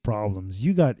big problems.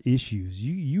 You got issues.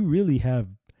 You really have,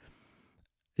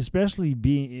 especially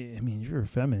being, I mean, if you're a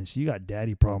feminist, you got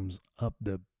daddy problems up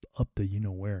the you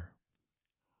know where.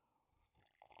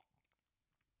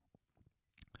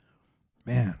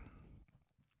 Man.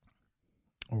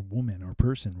 Or woman or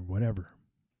person or whatever.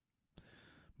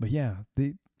 But yeah,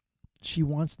 she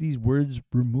wants these words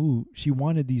removed. She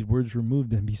wanted these words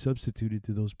removed and be substituted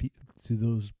to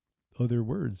those other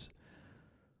words.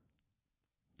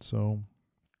 So,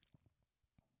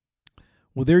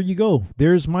 well, there you go.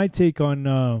 There's my take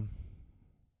on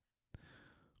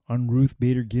Ruth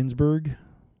Bader Ginsburg.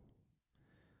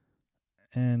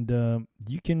 And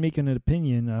you can make an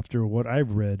opinion after what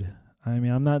I've read. I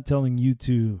mean, I'm not telling you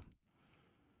to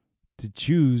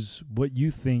choose what you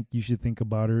think you should think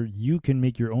about her. You can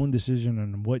make your own decision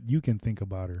on what you can think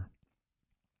about her.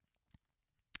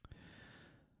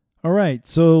 All right,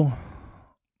 so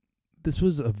this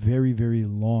was a very, very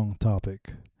long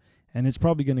topic, and it's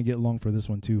probably going to get long for this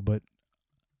one too, but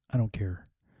I don't care.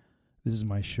 This is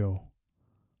my show.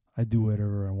 I do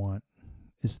whatever I want.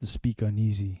 It's the Speak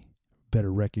Uneasy.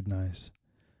 Better recognize.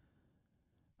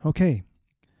 Okay,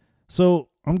 so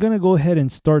I'm going to go ahead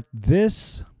and start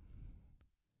this.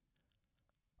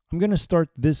 I'm going to start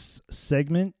this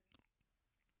segment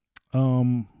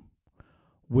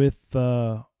with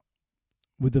a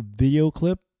video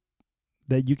clip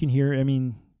that you can hear. I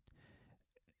mean,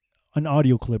 an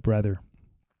audio clip rather.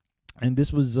 And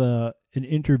this was an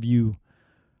interview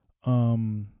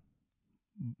from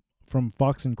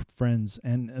Fox and Friends,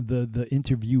 and the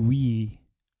interviewee,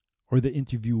 or the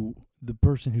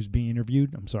person who's being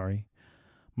interviewed. I'm sorry,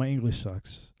 my English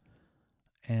sucks,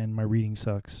 and my reading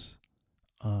sucks.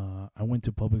 I went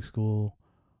to public school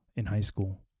in high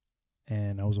school,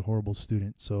 and I was a horrible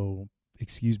student. So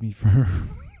excuse me for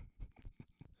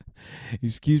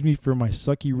my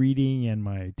sucky reading and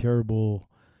my terrible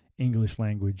English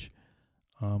language.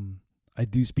 I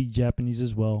do speak Japanese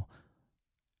as well,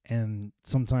 and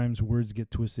sometimes words get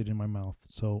twisted in my mouth.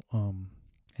 So,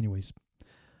 anyways,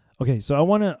 okay. So I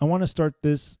wanna start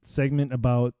this segment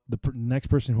about the next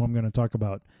person who I'm going to talk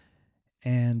about,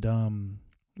 and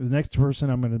the next person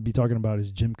I'm going to be talking about is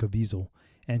Jim Caviezel,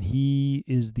 and he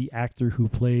is the actor who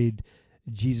played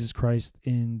Jesus Christ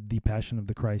in The Passion of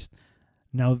the Christ.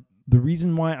 Now, the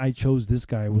reason why I chose this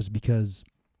guy was because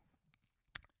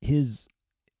he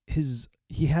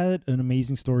had an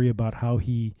amazing story about how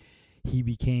his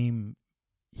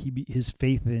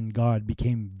faith in God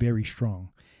became very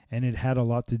strong, and it had a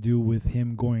lot to do with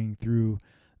him going through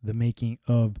the making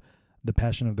of The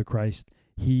Passion of the Christ.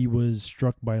 He was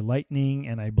struck by lightning,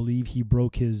 and I believe he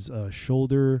broke his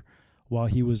shoulder while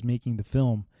he was making the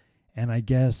film. And I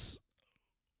guess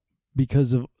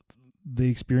because of the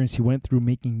experience he went through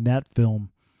making that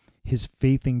film, his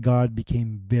faith in God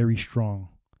became very strong.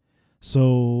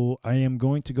 So I am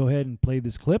going to go ahead and play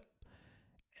this clip,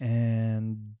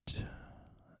 and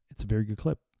it's a very good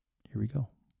clip. Here we go.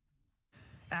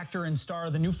 Actor and star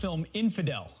of the new film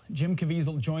Infidel, Jim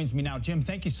Caviezel, joins me now. Jim,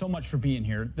 thank you so much for being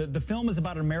here. The film is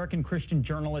about an American Christian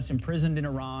journalist imprisoned in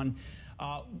Iran.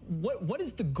 What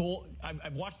is the goal?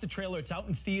 I've watched the trailer. It's out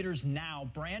in theaters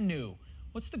now, brand new.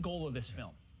 What's the goal of this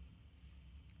film?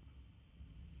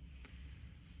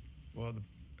 Well,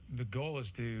 the goal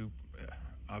is to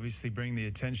obviously bring the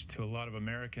attention to a lot of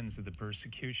Americans of the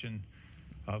persecution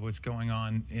of what's going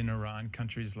on in Iran,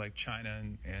 countries like China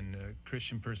and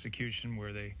Christian persecution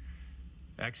where they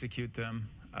execute them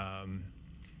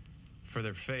for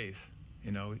their faith.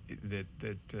 You know, that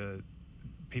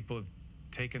people have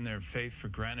taken their faith for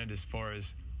granted as far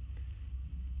as,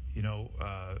 you know,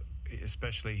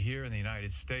 especially here in the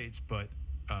United States. But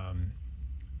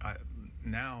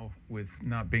now with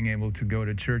not being able to go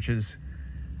to churches,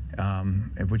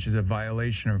 which is a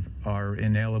violation of our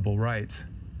inalienable rights,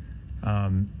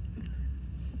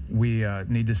 we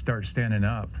need to start standing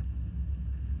up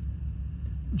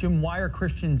Jim, why are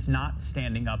Christians not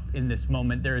standing up in this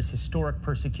moment? There is historic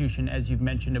persecution, as you've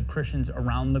mentioned, of Christians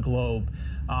around the globe,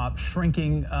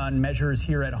 shrinking measures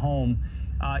here at home.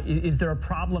 Is there a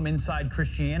problem inside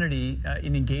Christianity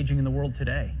in engaging in the world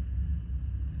today?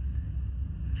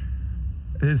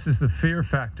 This is the fear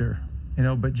factor,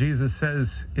 but Jesus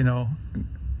says,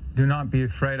 do not be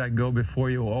afraid, I go before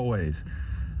you always.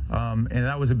 And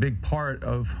that was a big part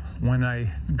of when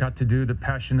I got to do the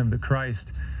Passion of the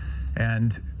Christ,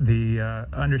 and the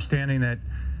understanding that,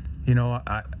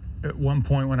 at one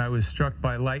point when I was struck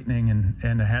by lightning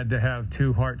and I had to have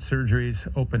 2 heart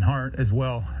surgeries, open heart as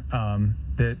well,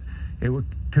 that it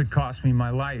could cost me my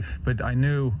life. But I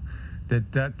knew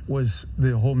that was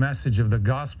the whole message of the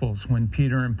Gospels when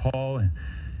Peter and Paul,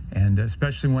 and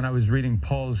especially when I was reading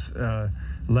Paul's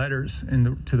letters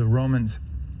to the Romans,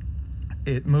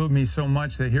 it moved me so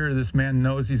much that here this man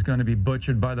knows he's going to be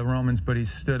butchered by the Romans, but he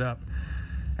stood up.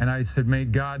 And I said, may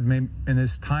God, in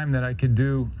this time that I could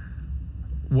do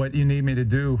what you need me to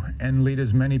do and lead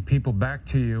as many people back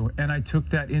to you. And I took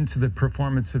that into the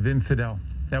performance of Infidel.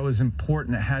 That was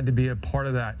important. It had to be a part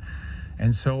of that.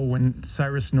 And so when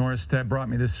Cyrus Norrestead brought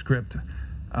me this script,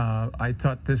 I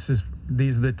thought these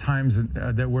are the times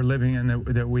that we're living in,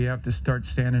 that we have to start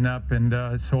standing up.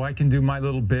 And so I can do my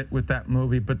little bit with that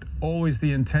movie, but always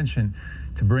the intention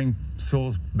to bring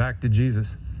souls back to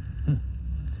Jesus.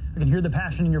 I can hear the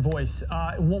passion in your voice.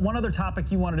 One other topic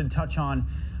you wanted to touch on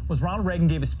was Ronald Reagan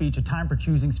gave a speech, a Time for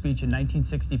Choosing speech in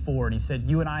 1964, and he said,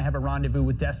 "You and I have a rendezvous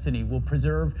with destiny. We'll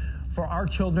preserve for our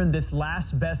children this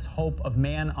last best hope of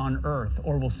man on earth,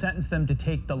 or we'll sentence them to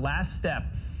take the last step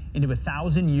into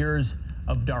 1,000 years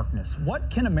of darkness." What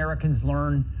can Americans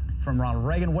learn from Ronald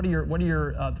Reagan? What are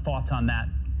your thoughts on that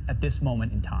at this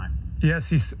moment in time?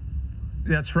 Yes,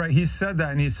 that's right. He said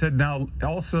that, and he said, now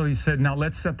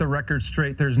let's set the record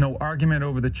straight. There's no argument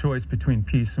over the choice between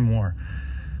peace and war.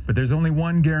 But there's only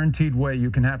one guaranteed way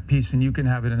you can have peace, and you can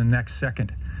have it in the next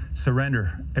second: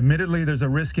 surrender. Admittedly, there's a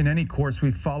risk in any course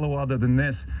we follow other than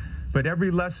this, but every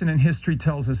lesson in history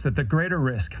tells us that the greater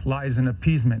risk lies in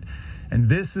appeasement. And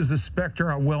this is a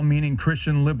specter our well-meaning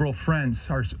Christian liberal friends,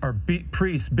 our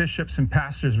priests, bishops, and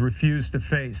pastors refuse to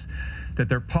face, that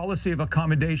their policy of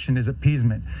accommodation is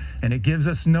appeasement. And it gives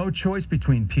us no choice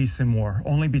between peace and war,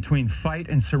 only between fight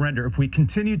and surrender. If we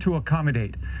continue to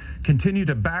accommodate, continue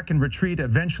to back and retreat,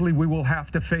 eventually we will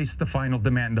have to face the final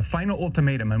demand, the final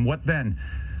ultimatum. And what then?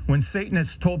 When Satan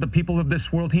has told the people of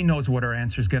this world he knows what our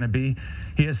answer is going to be,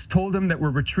 he has told them that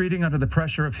we're retreating under the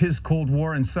pressure of his Cold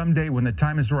War, and someday when the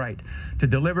time is right to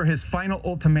deliver his final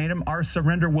ultimatum, our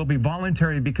surrender will be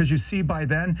voluntary, because you see, by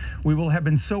then we will have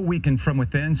been so weakened from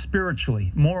within,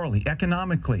 spiritually, morally,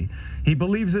 economically. He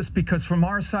believes this because from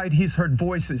our side he's heard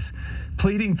voices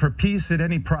pleading for peace at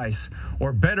any price,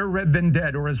 or better red than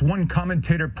dead, or as one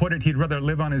commentator put it, he'd rather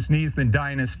live on his knees than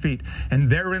die on his feet. And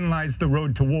therein lies the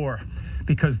road to war,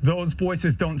 because those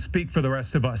voices don't speak for the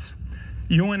rest of us.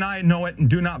 You and I know it and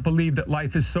do not believe that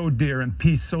life is so dear and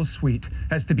peace so sweet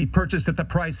as to be purchased at the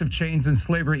price of chains and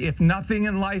slavery. If nothing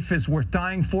in life is worth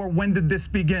dying for, when did this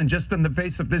begin? Just in the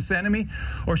face of this enemy?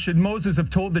 Or should Moses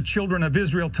have told the children of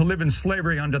Israel to live in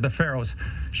slavery under the Pharaohs?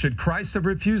 Should Christ have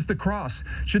refused the cross?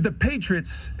 Should the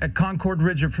patriots at Concord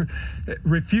Ridge have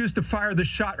refused to fire the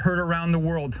shot heard around the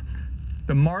world?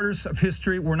 The martyrs of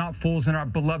history were not fools, and our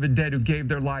beloved dead who gave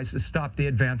their lives to stop the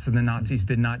advance of the Nazis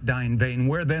did not die in vain.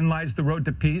 Where then lies the road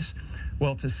to peace?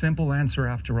 Well, it's a simple answer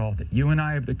after all, that you and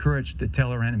I have the courage to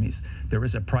tell our enemies there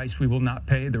is a price we will not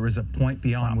pay. There is a point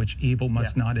beyond which evil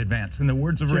must not advance. In the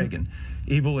words of Reagan,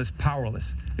 evil is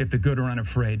powerless if the good are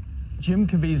unafraid. Jim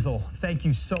Caviezel, thank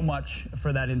you so much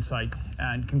for that insight,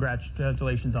 and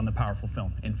congratulations on the powerful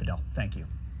film, Infidel. Thank you.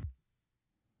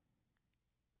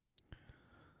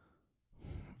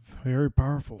 Very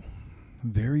powerful.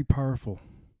 Very powerful.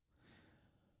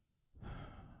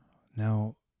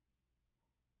 Now,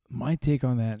 my take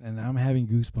on that, and I'm having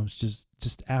goosebumps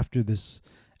just after this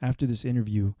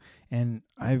interview, and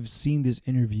I've seen this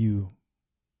interview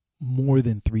more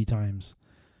than 3 times.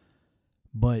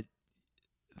 But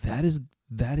that is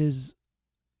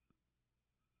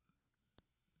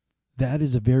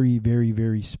a very, very,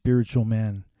 very spiritual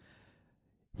man.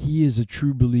 He is a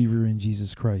true believer in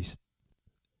Jesus Christ.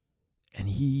 And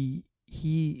he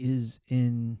is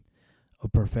in a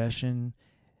profession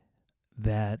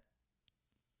that,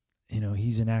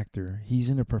 he's an actor. He's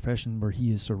in a profession where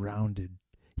he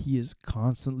is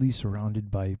constantly surrounded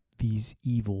by these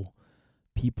evil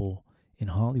people in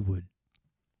Hollywood.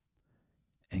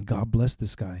 And God bless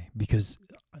this guy, because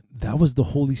that was the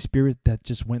Holy Spirit that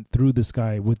just went through this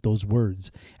guy with those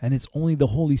words. And it's only the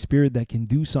Holy Spirit that can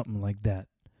do something like that.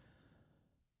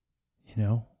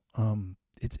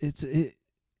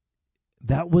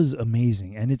 That was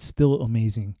amazing, and it's still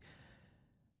amazing.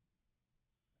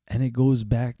 And it goes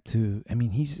back to,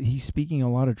 he's speaking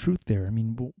a lot of truth there.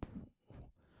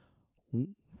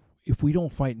 If we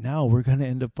don't fight now, we're going to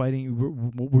end up fighting.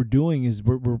 What we're doing is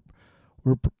we're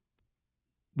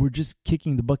just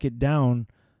kicking the bucket down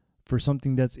for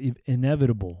something that's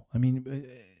inevitable.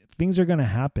 Things are going to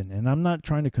happen, and I'm not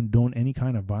trying to condone any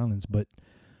kind of violence, but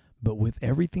with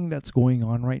everything that's going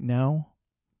on right now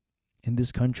in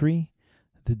this country,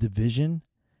 the division,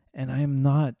 and I am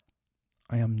not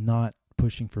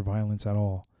pushing for violence at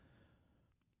all.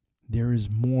 There is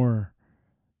more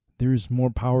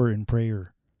power in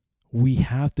prayer. We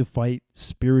have to fight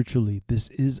spiritually. This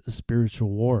is a spiritual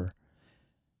war.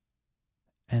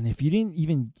 And if you didn't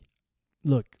even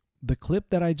look, the clip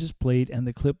that I just played and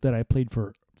the clip that I played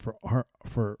for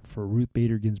Ruth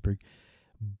Bader Ginsburg,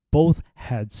 both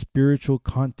had spiritual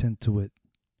content to it.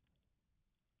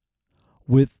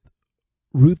 With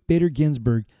Ruth Bader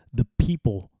Ginsburg, the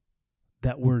people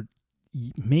that were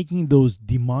making those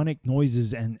demonic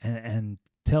noises and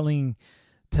telling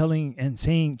and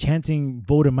saying, chanting,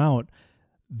 vote him out,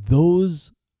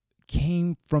 those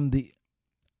came from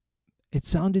it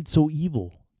sounded so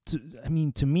evil.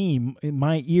 To me, in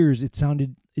my ears, it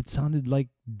sounded like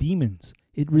demons.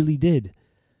 It really did.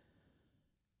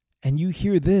 And you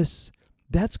hear this,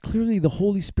 that's clearly the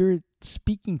Holy Spirit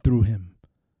speaking through him.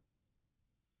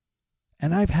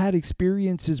 And I've had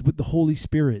experiences with the Holy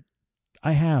Spirit.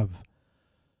 I have.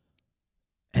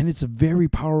 And it's a very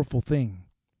powerful thing.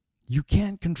 You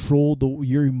can't control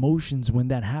your emotions when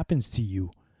that happens to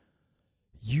you.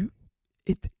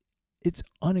 It's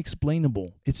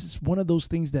unexplainable. It's just one of those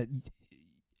things that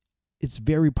it's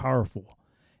very powerful.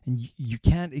 And you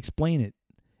can't explain it.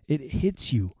 It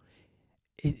hits you.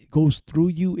 It goes through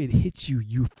you. It hits you.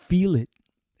 You feel it.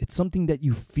 It's something that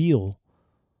you feel.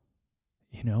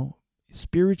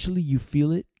 Spiritually, you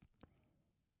feel it.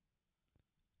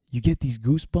 You get these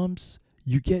goosebumps.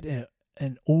 You get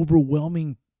an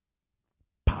overwhelming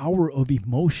power of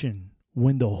emotion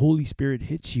when the Holy Spirit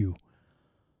hits you.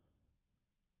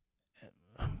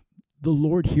 The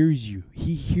Lord hears you.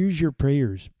 He hears your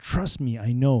prayers. Trust me,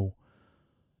 I know.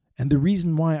 And the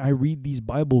reason why I read these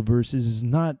Bible verses is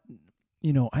not,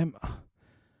 I'm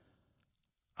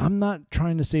not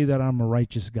trying to say that I'm a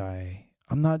righteous guy.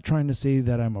 I'm not trying to say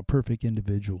that I'm a perfect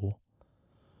individual.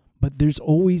 But there's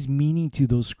always meaning to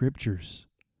those scriptures.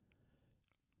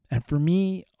 And for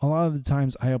me, a lot of the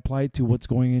times I apply it to what's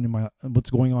going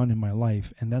on in my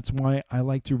life, and that's why I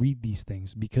like to read these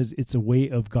things, because it's a way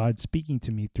of God speaking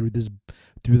to me through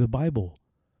the Bible.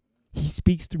 He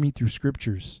speaks to me through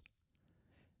scriptures.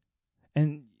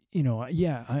 And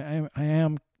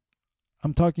I'm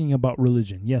talking about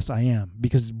religion. Yes, I am,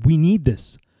 because we need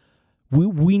this.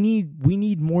 We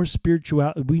need more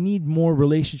spirituality. We need more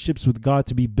relationships with God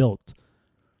to be built.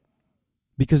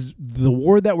 Because the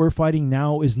war that we're fighting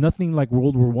now is nothing like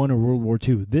World War I or World War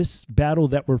II. This battle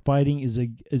that we're fighting is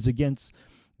against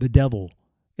the devil.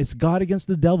 It's God against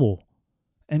the devil.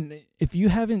 And if you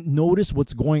haven't noticed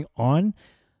what's going on,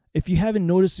 if you haven't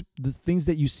noticed the things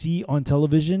that you see on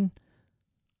television,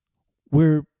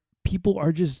 where people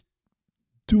are just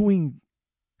doing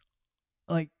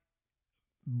like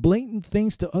blatant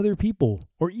things to other people,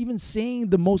 or even saying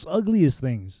the most ugliest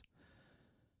things,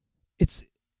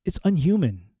 it's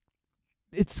unhuman.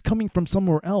 It's coming from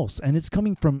somewhere else, and it's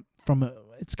coming from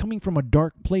a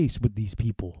dark place with these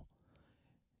people.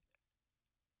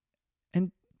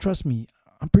 And trust me,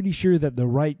 I'm pretty sure that the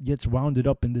right gets wounded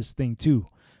up in this thing too,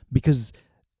 because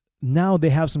now they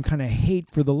have some kind of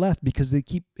hate for the left because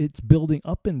it's building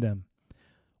up in them.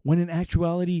 When in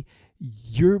actuality,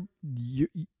 your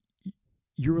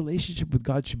relationship with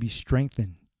God should be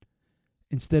strengthened.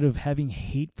 Instead of having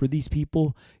hate for these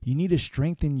people, you need to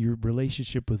strengthen your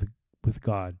relationship with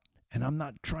God. And I'm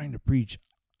not trying to preach.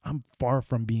 I'm far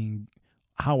from being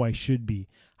how I should be,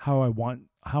 how I want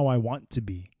to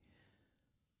be.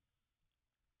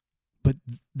 But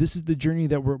this is the journey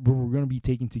that we're going to be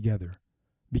taking together.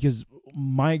 Because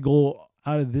my goal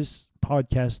out of this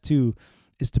podcast too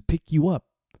is to pick you up.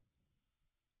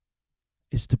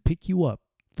 Is to pick you up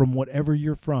from whatever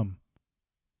you're from.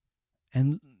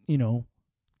 And,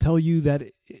 tell you that,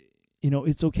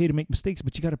 it's okay to make mistakes,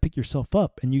 but you got to pick yourself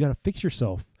up and you got to fix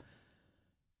yourself.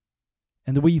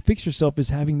 And the way you fix yourself is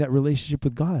having that relationship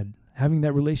with God, having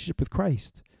that relationship with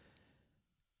Christ.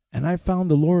 And I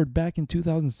found the Lord back in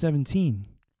 2017.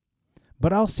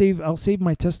 But I'll save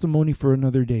my testimony for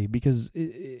another day, because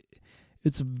it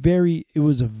was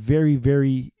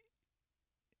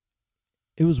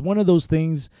one of those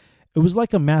things. it was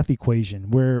like a math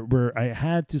equation where I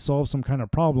had to solve some kind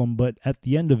of problem, but at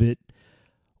the end of it,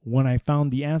 when I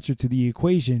found the answer to the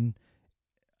equation,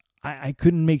 I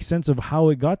couldn't make sense of how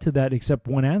it got to that except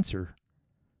one answer.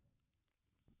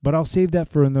 But I'll save that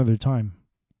for another time.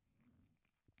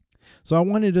 So I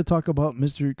wanted to talk about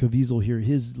Mr. Caviezel here,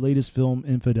 his latest film,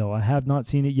 Infidel. I have not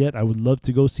seen it yet. I would love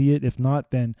to go see it. If not,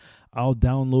 then I'll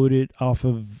download it off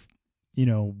of,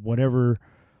 whatever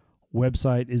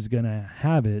website is going to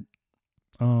have it.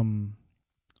 Well,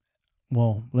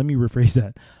 let me rephrase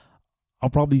that. I'll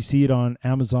probably see it on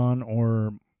Amazon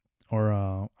or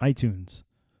iTunes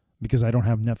because I don't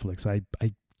have Netflix. I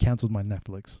canceled my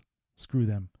Netflix. Screw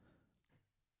them.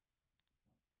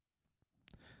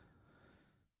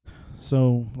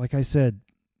 So, like I said,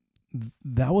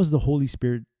 that was the Holy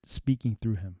Spirit speaking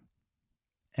through him.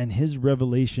 And his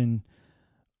revelation,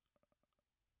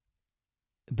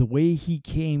 the way he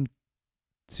came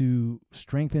to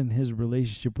strengthen his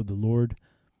relationship with the Lord,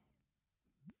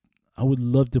 I would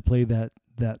love to play I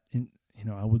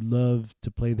would love to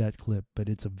play that clip, but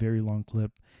it's a very long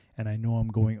clip, and I know I'm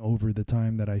going over the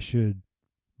time that I should,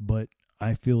 but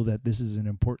I feel that this is an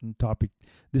important topic.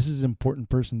 This is an important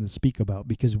person to speak about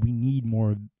because we need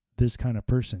more of this kind of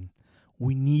person.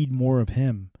 We need more of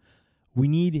him. We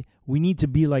need to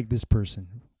be like this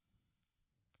person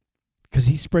because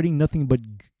he's spreading nothing but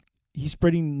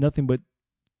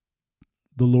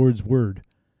the Lord's word.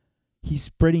 He's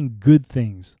spreading good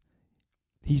things.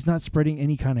 He's not spreading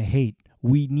any kind of hate.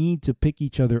 We need to pick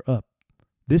each other up.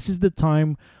 This is the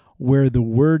time where the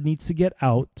word needs to get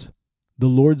out. The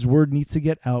Lord's word needs to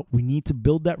get out. We need to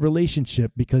build that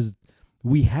relationship because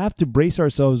we have to brace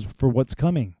ourselves for what's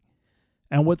coming.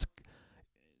 And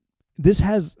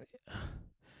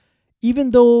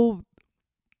even though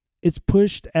it's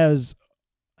pushed as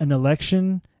an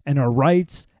election and our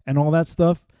rights and all that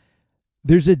stuff,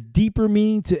 there's a deeper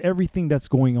meaning to everything that's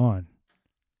going on.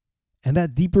 And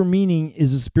that deeper meaning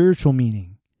is a spiritual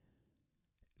meaning.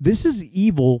 This is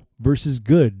evil versus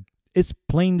good. It's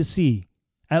plain to see.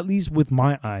 At least with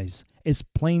my eyes, it's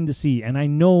plain to see. And I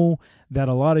know that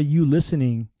a lot of you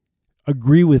listening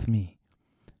agree with me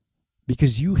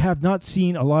because you have not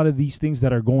seen a lot of these things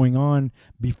that are going on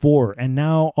before. And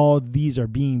now all of these are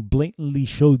being blatantly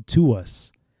showed to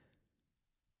us.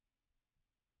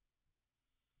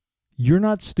 You're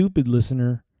not stupid,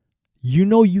 listener. You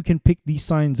know you can pick these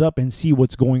signs up and see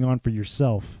what's going on for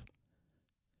yourself.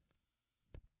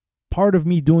 Part of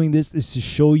me doing this is to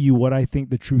show you what I think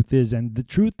the truth is. And the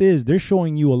truth is they're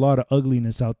showing you a lot of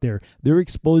ugliness out there. They're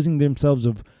exposing themselves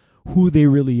of who they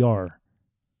really are.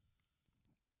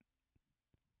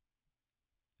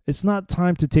 It's not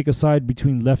time to take a side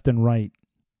between left and right.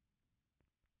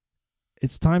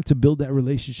 It's time to build that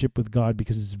relationship with God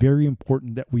because it's very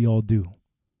important that we all do.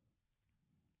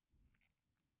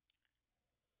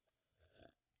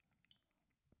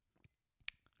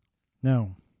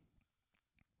 Now,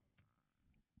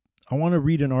 I want to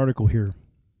read an article here.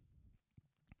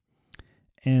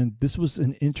 And this was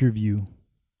an interview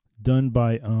done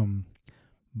by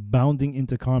Bounding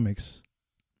Into Comics.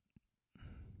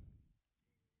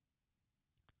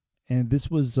 And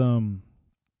this was an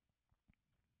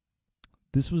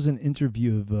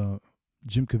interview of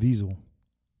Jim Caviezel.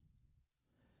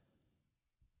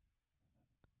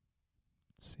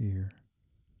 Let's see here.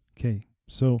 Okay,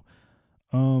 so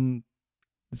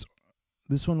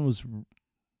this one was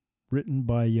written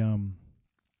by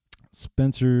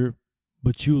Spencer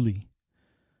Bachuli,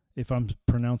 if I'm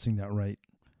pronouncing that right.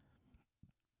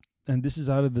 And this is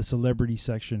out of the celebrity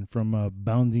section from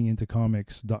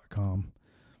boundingintocomics.com.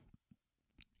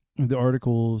 The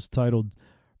article is titled,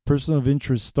 Person of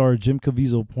Interest star Jim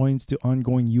Caviezel points to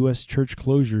ongoing U.S. church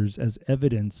closures as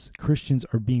evidence Christians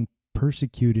are being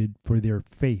persecuted for their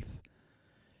faith.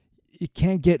 It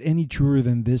can't get any truer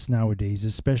than this nowadays,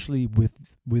 especially with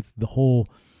the whole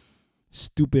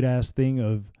stupid ass thing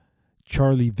of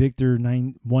Charlie Victor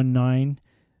 919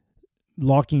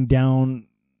 locking down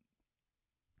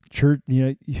church.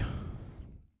 They're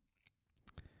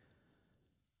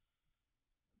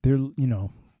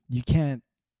you can't.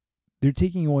 They're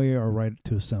taking away our right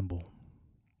to assemble.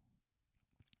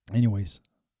 Anyways,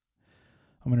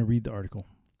 I'm going to read the article.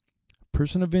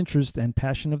 Person of interest and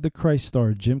Passion of the Christ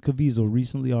star Jim Caviezel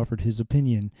recently offered his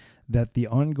opinion that the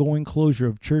ongoing closure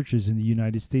of churches in the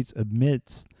United States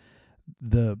amidst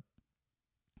the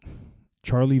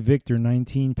Charlie Victor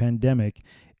 19 pandemic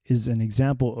is an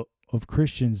example of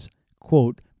Christians,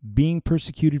 quote, being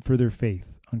persecuted for their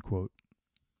faith, unquote.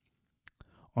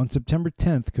 On September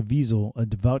 10th, Caviezel, a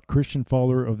devout Christian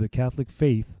follower of the Catholic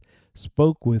faith,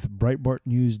 spoke with Breitbart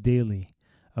News Daily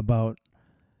about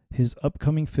his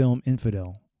upcoming film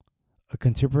Infidel, a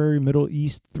contemporary Middle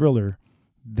East thriller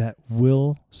that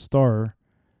will star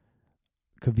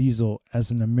Caviezel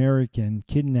as an American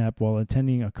kidnapped while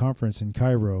attending a conference in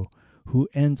Cairo, who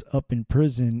ends up in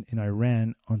prison in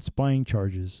Iran on spying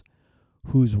charges,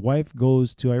 whose wife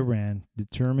goes to Iran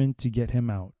determined to get him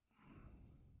out.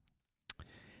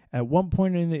 At one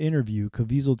point in the interview,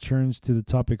 Caviezel turns to the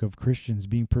topic of Christians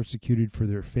being persecuted for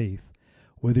their faith,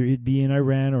 whether it be in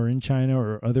Iran or in China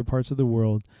or other parts of the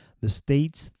world.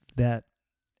 States that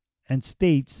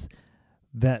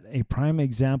a prime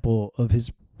example of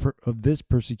this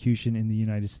persecution in the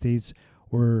United States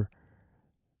where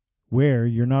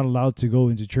you're not allowed to go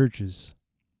into churches.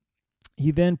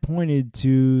 He then pointed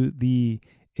to the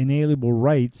inalienable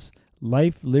rights,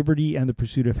 life, liberty, and the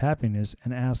pursuit of happiness,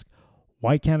 and asked,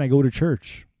 "Why can't I go to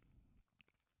church?"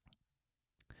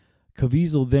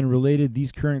 Caviezel then related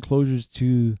these current closures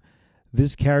to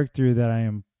this character that I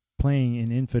am playing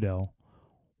in Infidel,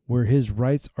 where his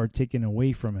rights are taken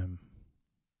away from him,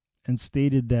 and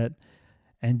stated that,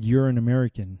 "And you're an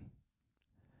American.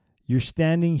 You're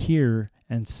standing here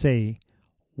and say,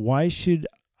 why should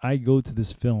I go to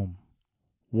this film?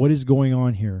 What is going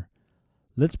on here?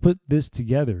 Let's put this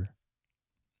together."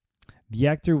 The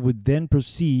actor would then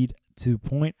proceed to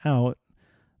point out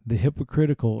the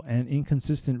hypocritical and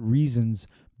inconsistent reasons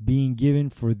being given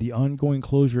for the ongoing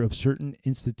closure of certain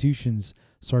institutions,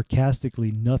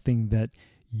 sarcastically nothing that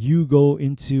you go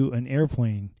into an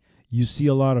airplane, you see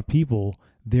a lot of people,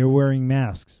 they're wearing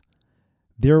masks,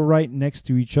 they're right next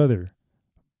to each other,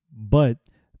 but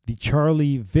the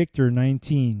Charlie Victor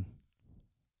 19,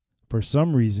 for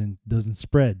some reason, doesn't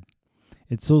spread.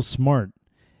 It's so smart.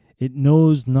 It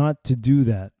knows not to do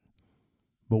that.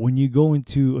 But when you go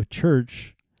into a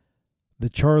church, the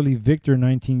Charlie Victor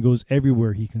 19 goes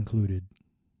everywhere, he concluded.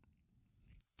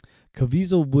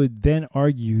 Caviezel would then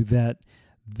argue that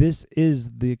this is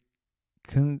the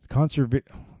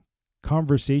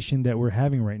conversation that we're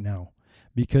having right now,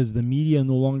 because the media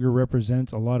no longer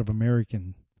represents a lot of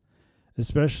Americans,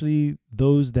 especially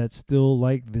those that still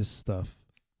like this stuff.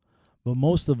 But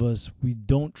most of us, we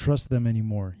don't trust them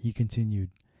anymore, he continued.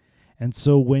 And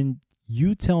so when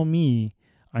you tell me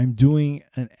I'm doing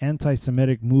an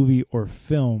anti-Semitic movie or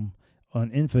film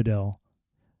on Infidel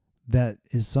that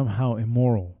is somehow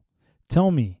immoral,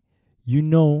 tell me,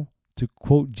 to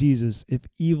quote Jesus, "If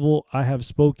evil I have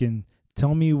spoken,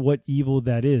 tell me what evil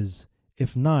that is.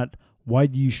 If not, why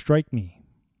do you strike me?"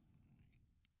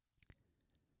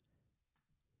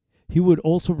 He would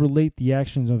also relate the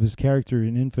actions of his character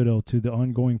in Infidel to the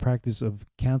ongoing practice of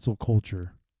cancel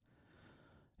culture.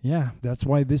 Yeah, that's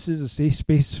why this is a safe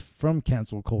space from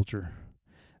cancel culture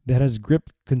that has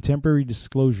gripped contemporary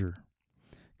disclosure.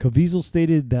 Caviezel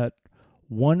stated that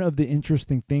one of the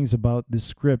interesting things about this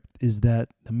script is that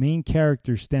the main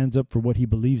character stands up for what he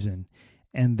believes in,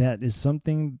 and that is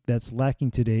something that's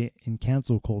lacking today in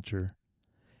cancel culture,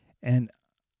 and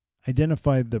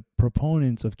identified the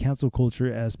proponents of cancel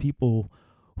culture as people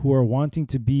who are wanting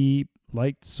to be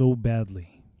liked so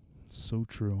badly. So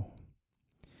true.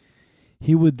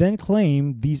 He would then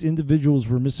claim these individuals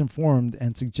were misinformed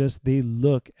and suggest they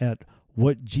look at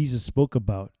what Jesus spoke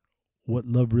about, what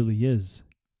love really is.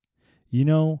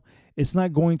 It's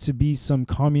not going to be some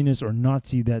communist or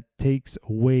Nazi that takes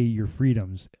away your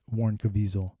freedoms, warned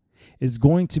Caviezel. It's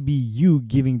going to be you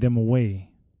giving them away.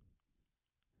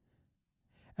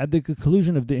 At the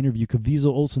conclusion of the interview,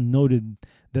 Caviezel also noted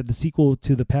that the sequel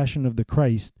to The Passion of the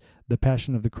Christ,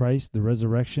 The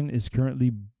Resurrection, is currently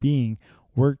being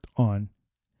worked on,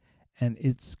 and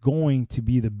it's going to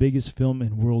be the biggest film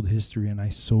in world history, and I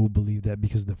so believe that,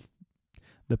 because the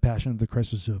Passion of the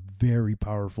Christ was a very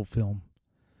powerful film.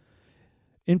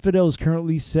 Infidel is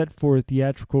currently set for a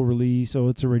theatrical release. Oh,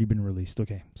 it's already been released.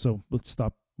 Okay, so let's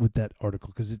stop with that article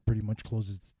because it pretty much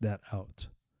closes that out.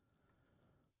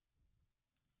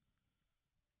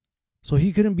 So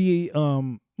he couldn't be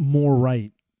more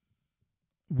right.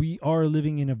 We are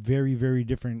living in a very, very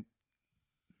different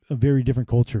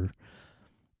culture.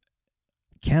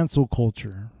 Cancel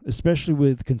culture, especially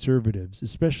with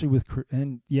conservatives,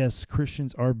 and yes,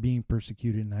 Christians are being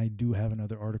persecuted, and I do have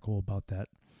another article about that.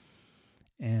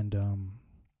 And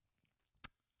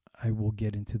I will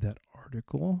get into that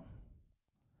article.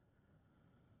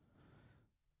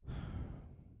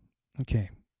 Okay.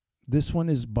 This one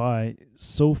is by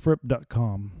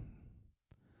Sofrip.com.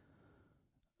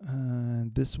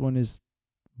 This one is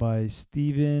by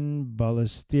Stephen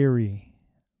Ballestieri.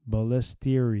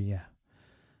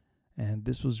 And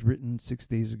this was written 6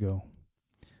 days ago.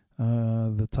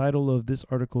 The title of this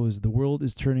article is "The World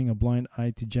is Turning a Blind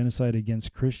Eye to Genocide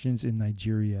Against Christians in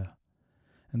Nigeria."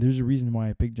 And there's a reason why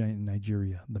I picked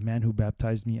Nigeria. The man who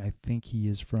baptized me, I think he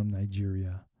is from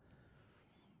Nigeria.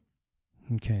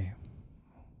 Okay.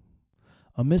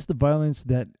 Amidst the violence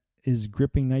that is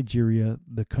gripping Nigeria,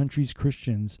 the country's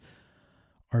Christians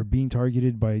are being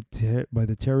targeted by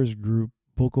the terrorist group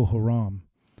Boko Haram,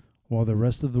 while the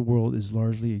rest of the world is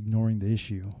largely ignoring the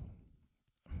issue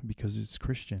because it's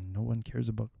Christian. Nobody cares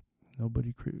about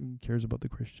the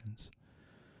Christians.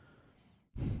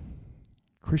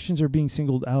 Christians are being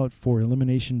singled out for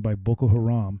elimination by Boko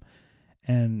Haram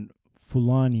and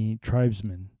Fulani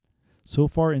tribesmen. So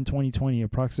far in 2020,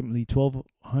 approximately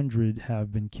 1,200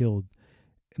 have been killed.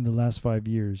 In the last 5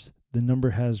 years, the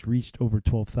number has reached over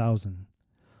 12,000.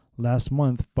 Last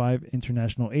month, 5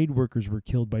 international aid workers were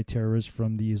killed by terrorists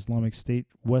from the Islamic State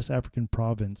West African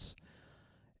province,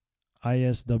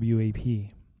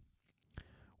 ISWAP,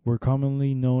 were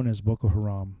commonly known as Boko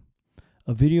Haram.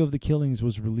 A video of the killings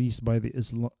was released by the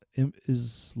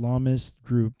Islamist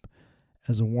group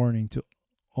as a warning to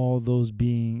all those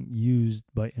being used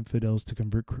by infidels to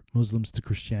convert Muslims to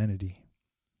Christianity.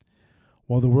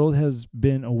 While the world has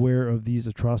been aware of these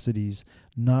atrocities,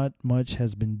 not much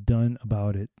has been done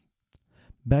about it.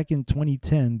 Back in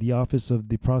 2010, the Office of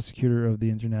the Prosecutor of the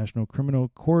International Criminal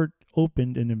Court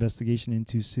opened an investigation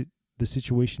into the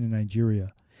situation in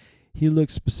Nigeria. He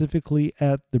looked specifically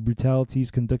at the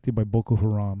brutalities conducted by Boko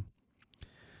Haram.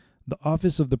 The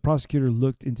Office of the Prosecutor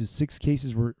looked into 6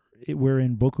 cases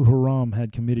wherein Boko Haram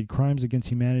had committed crimes against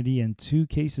humanity, and 2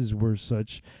 cases where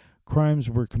such crimes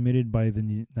were committed by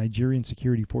the Nigerian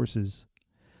security forces.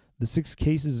 The 6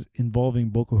 cases involving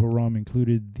Boko Haram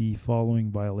included the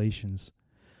following violations: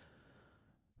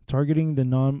 targeting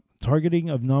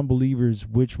of non-believers,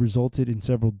 which resulted in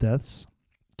several deaths;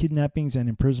 kidnappings and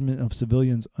imprisonment of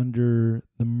civilians under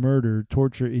the murder,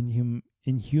 torture,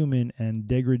 inhuman and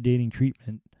degrading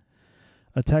treatment;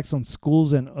 attacks on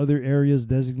schools and other areas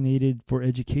designated for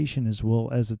education, as well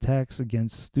as attacks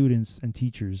against students and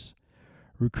teachers;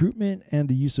 recruitment and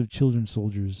the use of children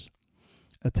soldiers;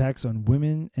 attacks on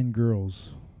women and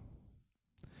girls;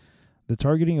 the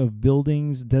targeting of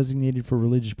buildings designated for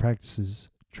religious practices,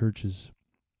 churches.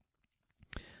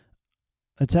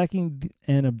 Attacking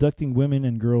and abducting women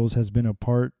and girls has been a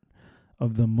part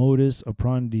of the modus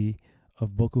operandi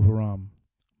of Boko Haram.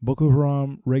 Boko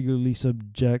Haram regularly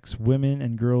subjects women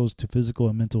and girls to physical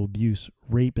and mental abuse,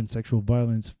 rape and sexual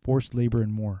violence, forced labor,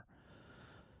 and more.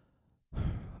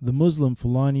 The Muslim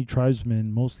Fulani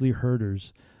tribesmen, mostly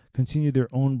herders, continue their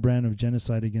own brand of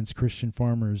genocide against Christian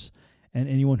farmers and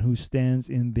anyone who stands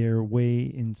in their way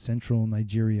in central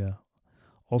Nigeria,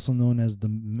 also known as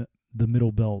the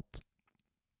Middle Belt.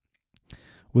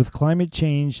 With climate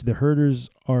change, the herders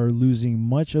are losing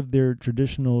much of their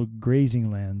traditional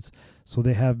grazing lands, so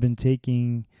they have been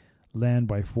taking land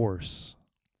by force.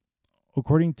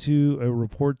 According to a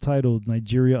report titled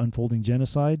Nigeria Unfolding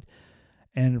Genocide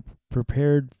and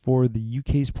prepared for the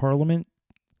UK's Parliament,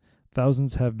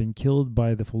 thousands have been killed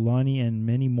by the Fulani and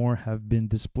many more have been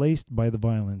displaced by the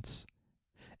violence.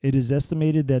 It is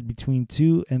estimated that between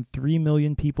 2 and 3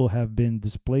 million people have been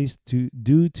displaced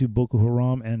due to Boko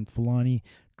Haram and Fulani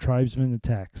tribesmen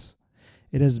attacks.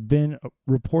 It has been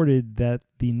reported that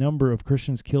the number of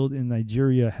Christians killed in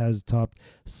Nigeria has topped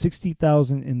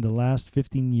 60,000 in the last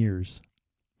 15 years.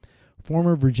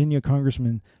 Former Virginia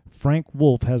Congressman Frank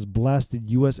Wolf has blasted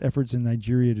U.S. efforts in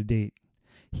Nigeria to date.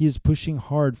 He is pushing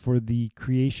hard for the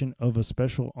creation of a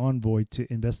special envoy to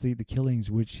investigate the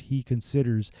killings, which he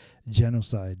considers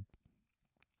genocide.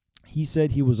 He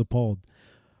said he was appalled.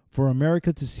 For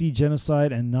America to see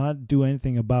genocide and not do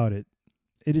anything about it,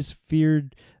 it is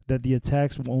feared that the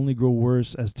attacks will only grow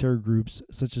worse as terror groups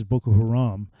such as Boko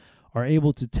Haram are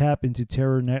able to tap into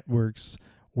terror networks'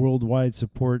 worldwide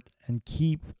support and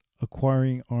keep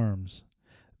acquiring arms.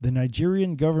 The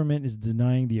Nigerian government is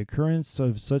denying the occurrence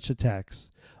of such attacks.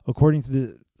 According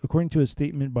to a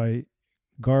statement by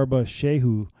Garba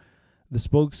Shehu, the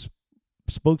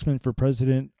spokesman for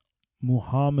President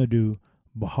Muhammadu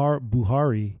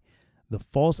Buhari, the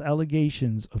false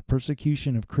allegations of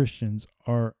persecution of Christians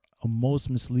are a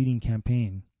most misleading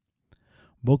campaign.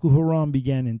 Boko Haram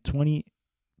began in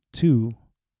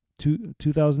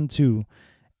 2002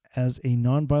 as a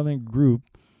nonviolent group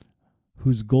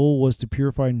whose goal was to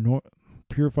purify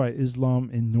Islam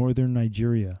in northern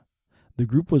Nigeria. The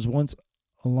group was once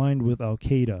aligned with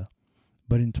Al-Qaeda,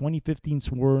 but in 2015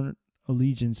 swore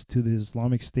allegiance to the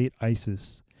Islamic State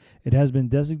ISIS. It has been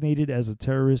designated as a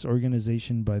terrorist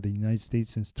organization by the United States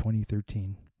since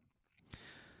 2013.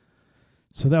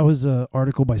 So that was an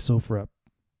article by SOFREP.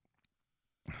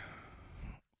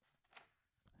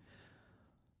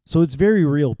 So it's very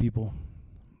real, people.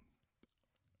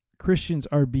 Christians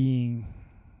are being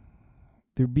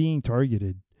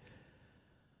targeted.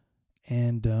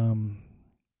 And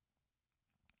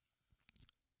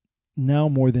now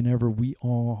more than ever, we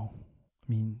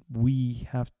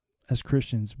have, as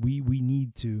Christians, we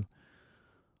need to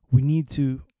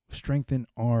strengthen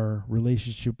our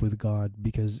relationship with God,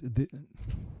 because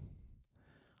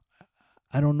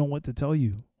I don't know what to tell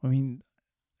you. I mean,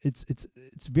 it's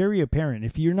very apparent.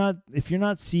 If you're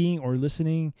not seeing or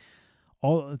listening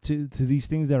all to these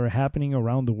things that are happening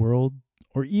around the world,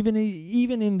 or even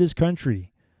in this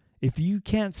country, if you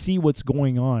can't see what's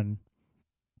going on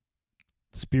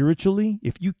spiritually,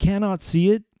 if you cannot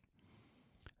see it,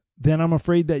 then I'm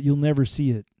afraid that you'll never see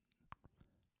it.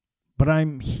 But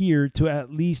I'm here to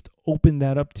at least open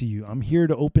that up to you. I'm here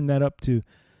to open that up to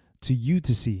you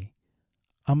to see.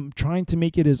 I'm trying to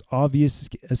make it as obvious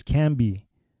as can be,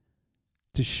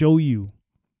 to show you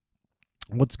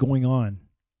what's going on.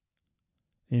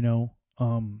 You know,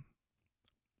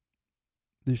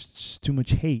 there's just too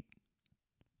much hate.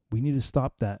 We need to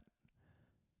stop that.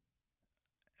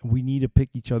 We need to pick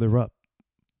each other up.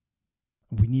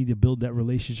 We need to build that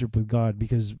relationship with God,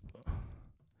 because,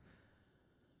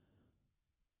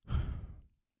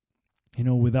 you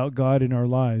know, without God in our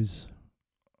lives,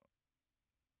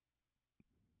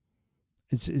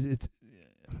 it's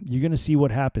you're going to see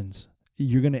what happens.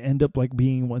 You're going to end up like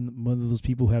being one of those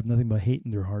people who have nothing but hate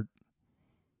in their heart.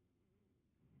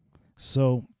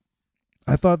 So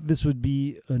I thought this would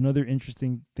be another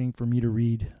interesting thing for me to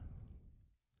read.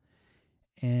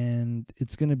 And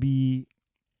it's going to be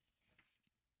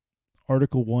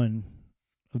Article 1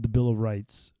 of the Bill of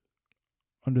Rights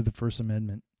under the First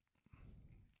Amendment.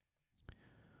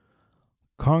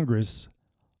 Congress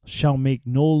shall make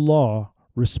no law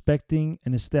respecting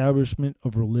an establishment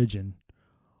of religion,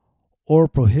 or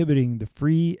prohibiting the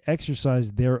free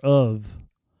exercise thereof,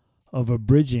 of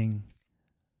abridging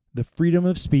the freedom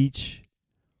of speech,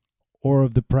 or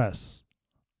of the press,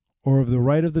 or of the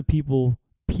right of the people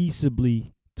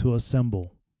peaceably to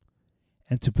assemble,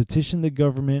 and to petition the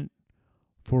government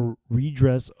for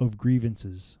redress of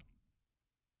grievances.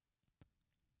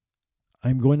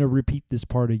 I'm going to repeat this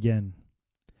part again.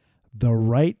 The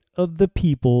right of the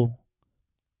people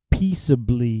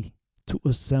peaceably to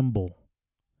assemble.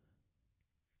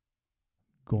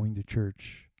 Going to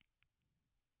church.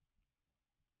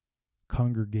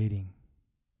 Congregating.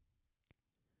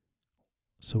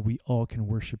 So we all can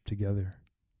worship together.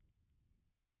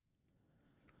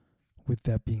 With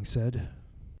that being said,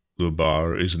 the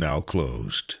bar is now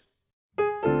closed.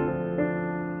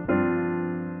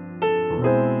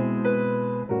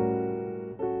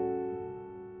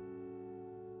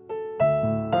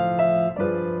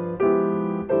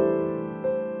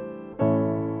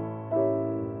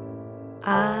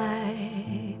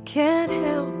 I can't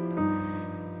help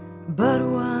but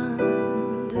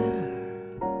wonder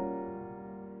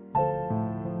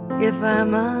if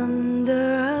I'm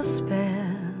under a spell.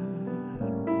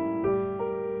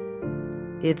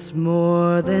 It's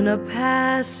more than a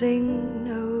passing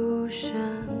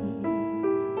notion.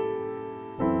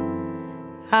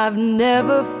 I've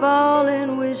never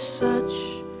fallen with such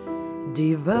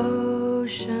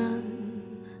devotion.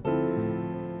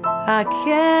 I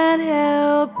can't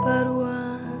help but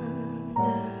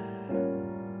wonder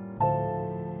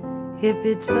if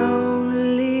it's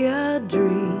only a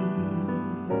dream.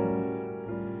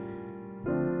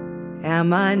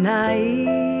 Am I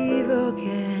naive, or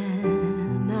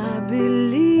can I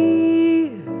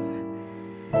believe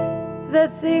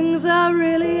that things are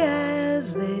really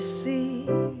as they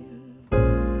seem?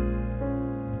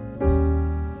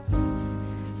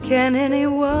 Can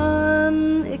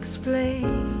anyone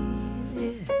explain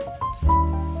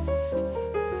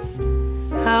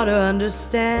how to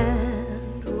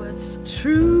understand what's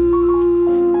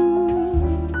true?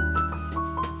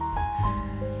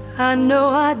 I know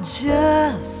I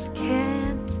just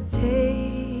can't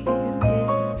tame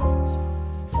it.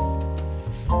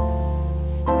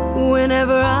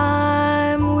 Whenever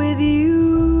I'm with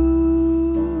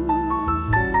you,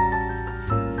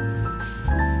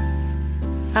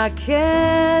 I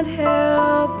can't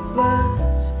help but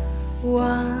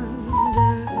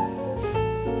wonder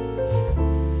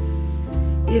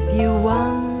if you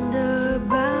wonder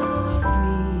about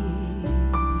me.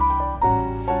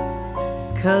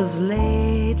 'Cause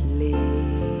lately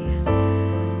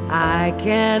I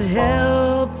can't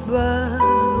help but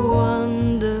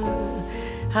wonder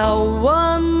how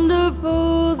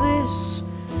wonderful this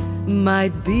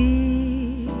might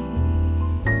be.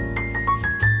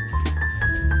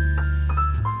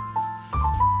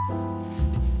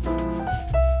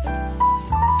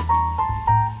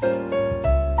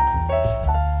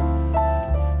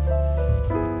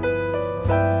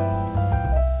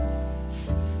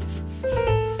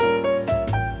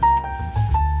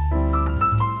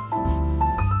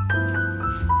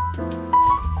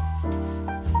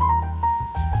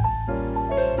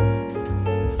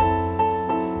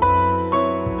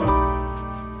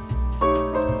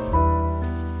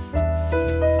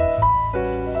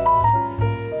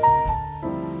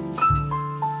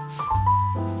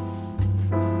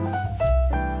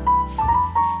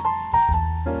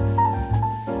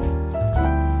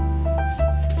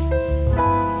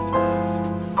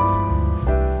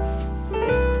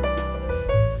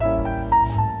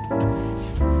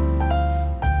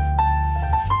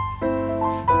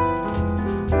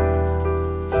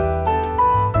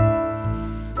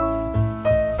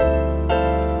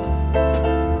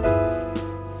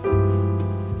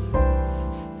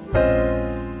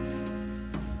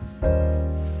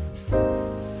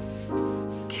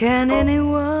 Can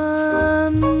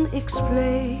anyone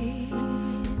explain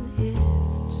it?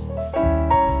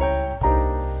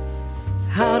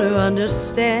 How to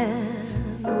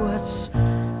understand what's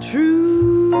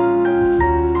true?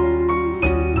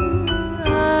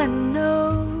 I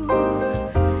know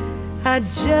I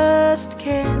just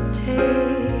can't take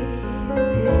it.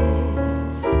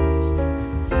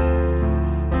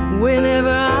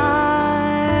 Whenever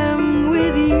I'm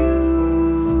with you,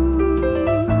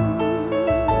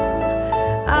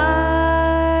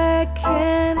 I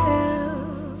can't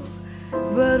help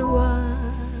but wonder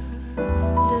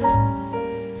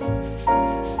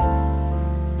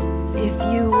if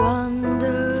you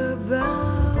wonder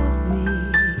about me.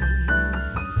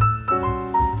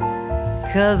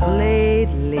 'Cause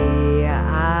lately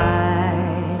I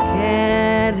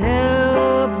can't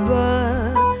help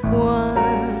but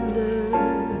wonder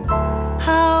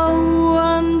how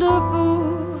wonderful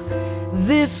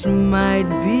this might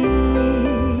be.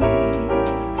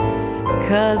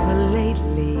 'Cause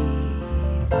lately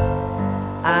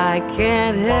I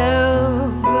can't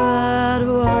help but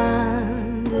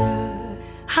wonder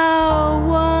how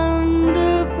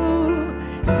wonderful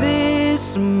this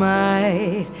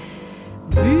might